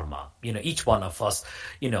 swadharma, each one of us,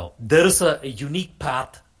 there is a unique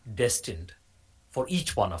path destined for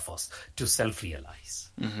each one of us to self-realize.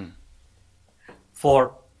 Mm-hmm.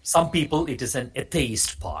 For some people, it is an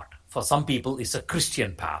atheist path. For some people, it's a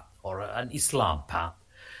Christian path or an Islam path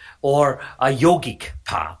or a yogic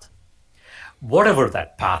path. Whatever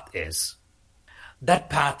that path is, that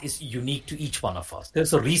path is unique to each one of us.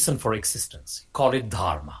 There's a reason for existence. Call it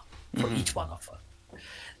dharma for mm-hmm. each one of us.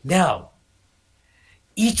 Now,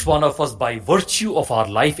 each one of us, by virtue of our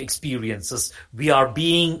life experiences, we are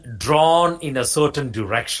being drawn in a certain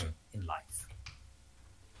direction in life.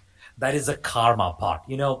 That is the karma part.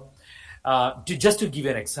 Just to give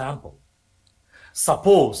you an example,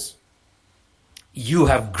 suppose you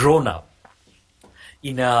have grown up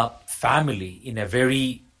in a family, in a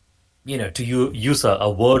very, to use a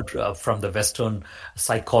word from the Western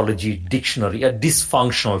psychology dictionary, a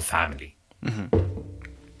dysfunctional family. Mm-hmm.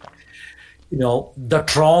 The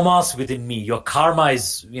traumas within me, your karma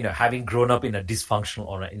is, having grown up in a dysfunctional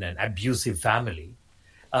or in an abusive family.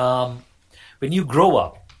 When you grow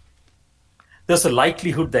up, there's a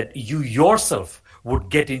likelihood that you yourself would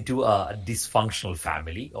get into a dysfunctional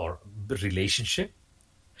family or relationship,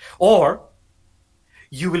 or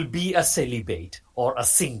you will be a celibate or a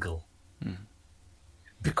single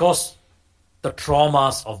because the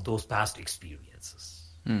traumas of those past experiences.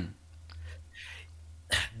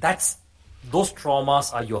 Those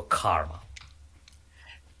traumas are your karma.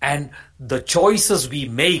 And the choices we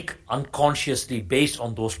make unconsciously based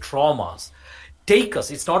on those traumas take us,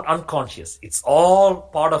 it's not unconscious, it's all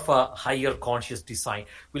part of a higher conscious design,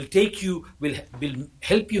 will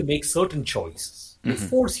help you make certain choices, will mm-hmm.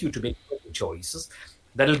 force you to make certain choices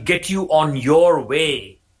that will get you on your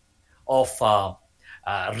way of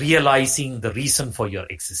realizing the reason for your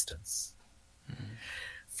existence. Mm-hmm.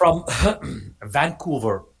 From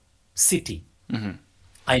Vancouver City, mm-hmm.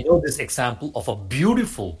 I know this example of a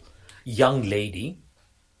beautiful young lady.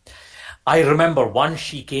 I remember once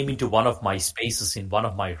she came into one of my spaces in one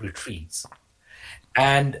of my retreats,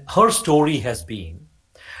 and her story has been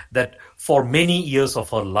that for many years of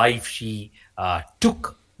her life, she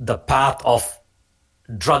took the path of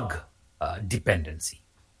drug dependency.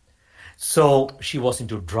 So she was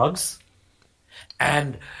into drugs,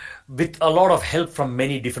 and with a lot of help from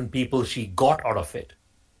many different people, she got out of it.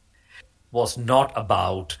 Was not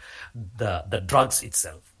about the drugs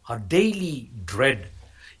itself. her daily dread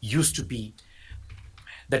used to be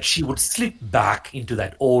that she would slip back into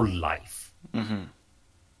that old life.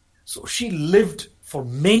 So she lived for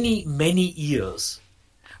many, many years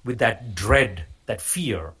with that dread, that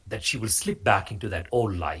fear that she will slip back into that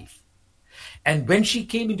old life. And when she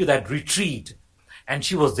came into that retreat, and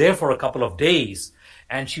she was there for a couple of days,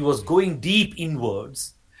 and she was going deep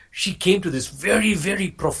inwards, she came to this very, very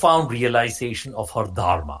profound realization of her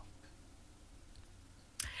dharma.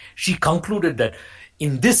 She concluded that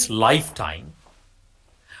in this lifetime,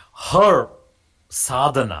 her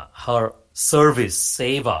sadhana, her service,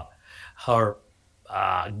 seva, her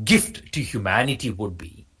gift to humanity would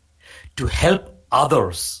be to help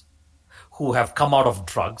others who have come out of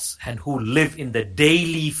drugs and who live in the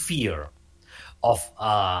daily fear of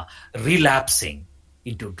relapsing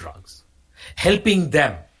into drugs, helping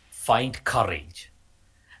them find courage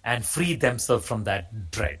and free themselves from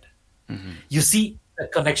that dread. You see the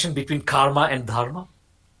connection between karma and dharma?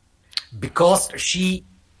 Because she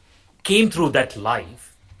came through that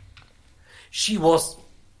life, she was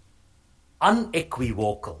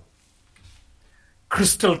unequivocal,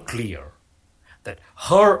 crystal clear that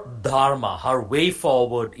her dharma, her way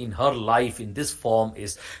forward in her life in this form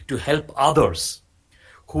is to help others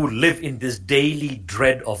who live in this daily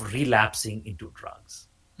dread of relapsing into drugs.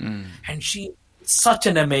 And she did such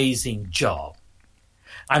an amazing job.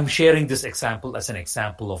 I'm sharing this example as an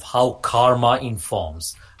example of how karma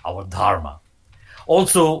informs our dharma.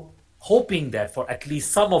 Also, hoping that for at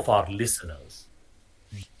least some of our listeners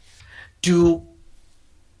to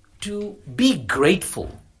be grateful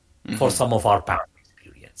for some of our past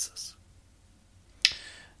experiences.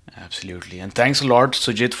 Absolutely. And thanks a lot,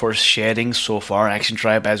 Sujit, for sharing so far. Action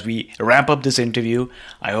Tribe, as we wrap up this interview,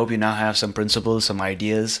 I hope you now have some principles, some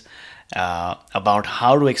ideas about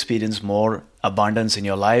how to experience more abundance in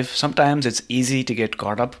your life. Sometimes it's easy to get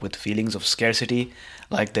caught up with feelings of scarcity,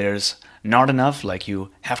 like there's not enough, like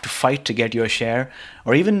you have to fight to get your share,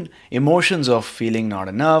 or even emotions of feeling not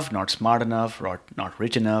enough, not smart enough, or not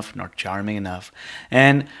rich enough, not charming enough.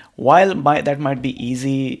 And while that might be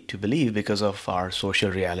easy to believe because of our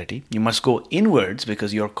social reality, you must go inwards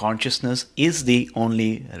because your consciousness is the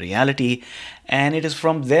only reality, and it is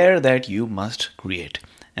from there that you must create.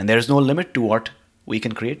 And there is no limit to what we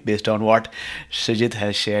can create based on what Sujit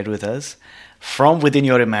has shared with us. From within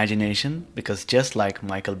your imagination, because just like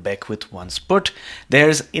Michael Beckwith once put,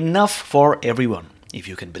 there's enough for everyone. If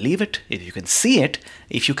you can believe it, if you can see it,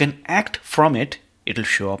 if you can act from it, it'll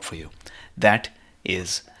show up for you. That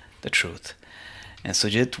is the truth. And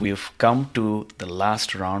Sujit, we've come to the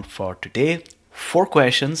last round for today. 4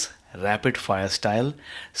 questions, rapid fire style,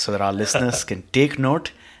 so that our listeners can take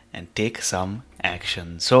note and take some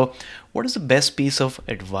action. So, what is the best piece of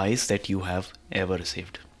advice that you have ever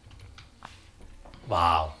received?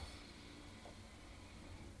 Wow.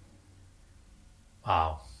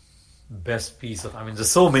 Best piece of, there's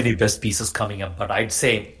so many best pieces coming up, but I'd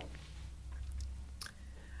say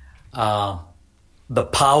the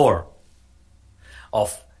power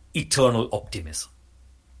of eternal optimism.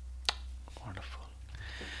 Wonderful.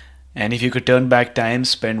 And if you could turn back time,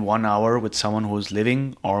 spend 1 hour with someone who's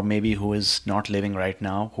living or maybe who is not living right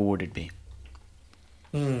now, who would it be?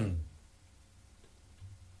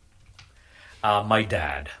 My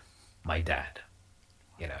dad.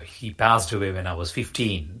 He passed away when I was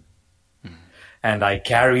 15, and I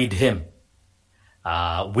carried him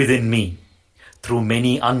within me through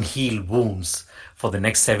many unhealed wounds for the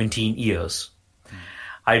next 17 years.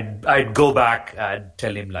 I'd go back, I'd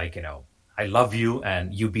tell him I love you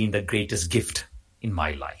and you've been the greatest gift in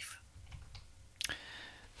my life.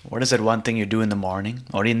 What is that one thing you do in the morning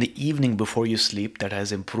or in the evening before you sleep that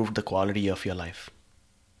has improved the quality of your life?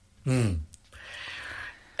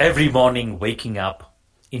 Every morning waking up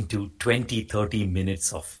into 20-30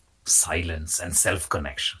 minutes of silence and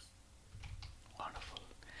self-connection. Wonderful.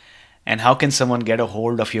 And how can someone get a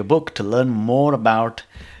hold of your book to learn more about,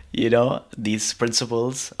 these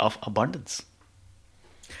principles of abundance?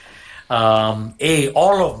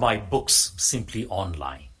 All of my books simply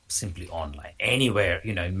online, anywhere,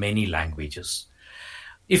 in many languages.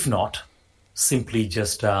 If not, simply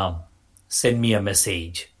just send me a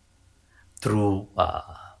message through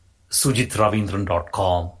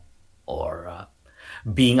sujitravindran.com or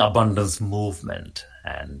Being Abundance Movement,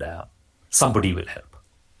 and somebody will help.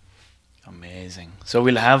 Amazing. So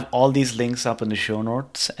we'll have all these links up in the show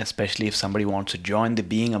notes, especially if somebody wants to join the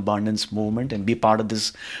Being Abundance movement and be part of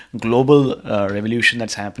this global revolution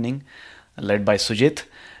that's happening, led by Sujit.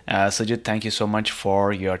 Sujit, thank you so much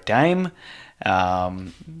for your time.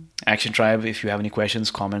 Action Tribe, if you have any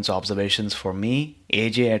questions, comments, observations for me,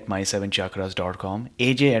 aj@my7chakras.com,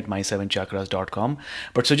 aj@my7chakras.com.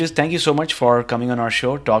 But Sujit, thank you so much for coming on our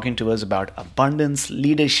show, talking to us about abundance,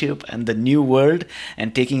 leadership, and the new world,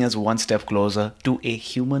 and taking us one step closer to a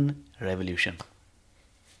human revolution.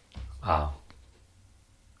 Wow.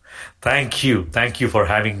 Thank you. Thank you for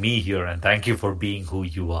having me here, and thank you for being who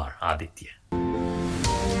you are, Aditya.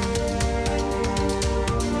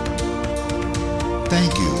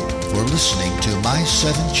 Thank you for listening to My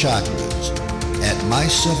Seven Chakras at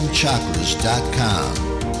my7chakras.com.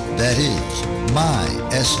 That is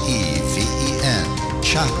my-seven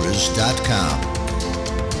chakras.com.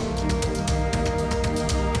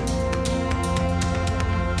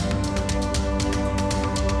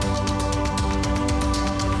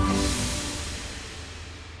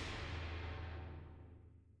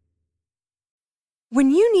 When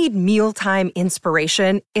you need mealtime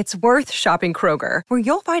inspiration, it's worth shopping Kroger, where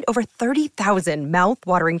you'll find over 30,000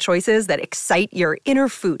 mouth-watering choices that excite your inner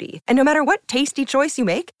foodie. And no matter what tasty choice you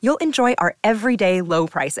make, you'll enjoy our everyday low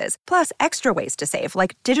prices, plus extra ways to save,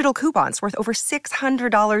 like digital coupons worth over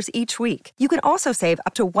 $600 each week. You can also save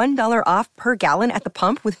up to $1 off per gallon at the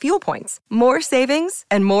pump with fuel points. More savings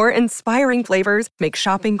and more inspiring flavors make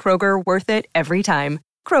shopping Kroger worth it every time.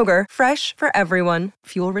 Kroger, fresh for everyone.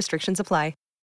 Fuel restrictions apply.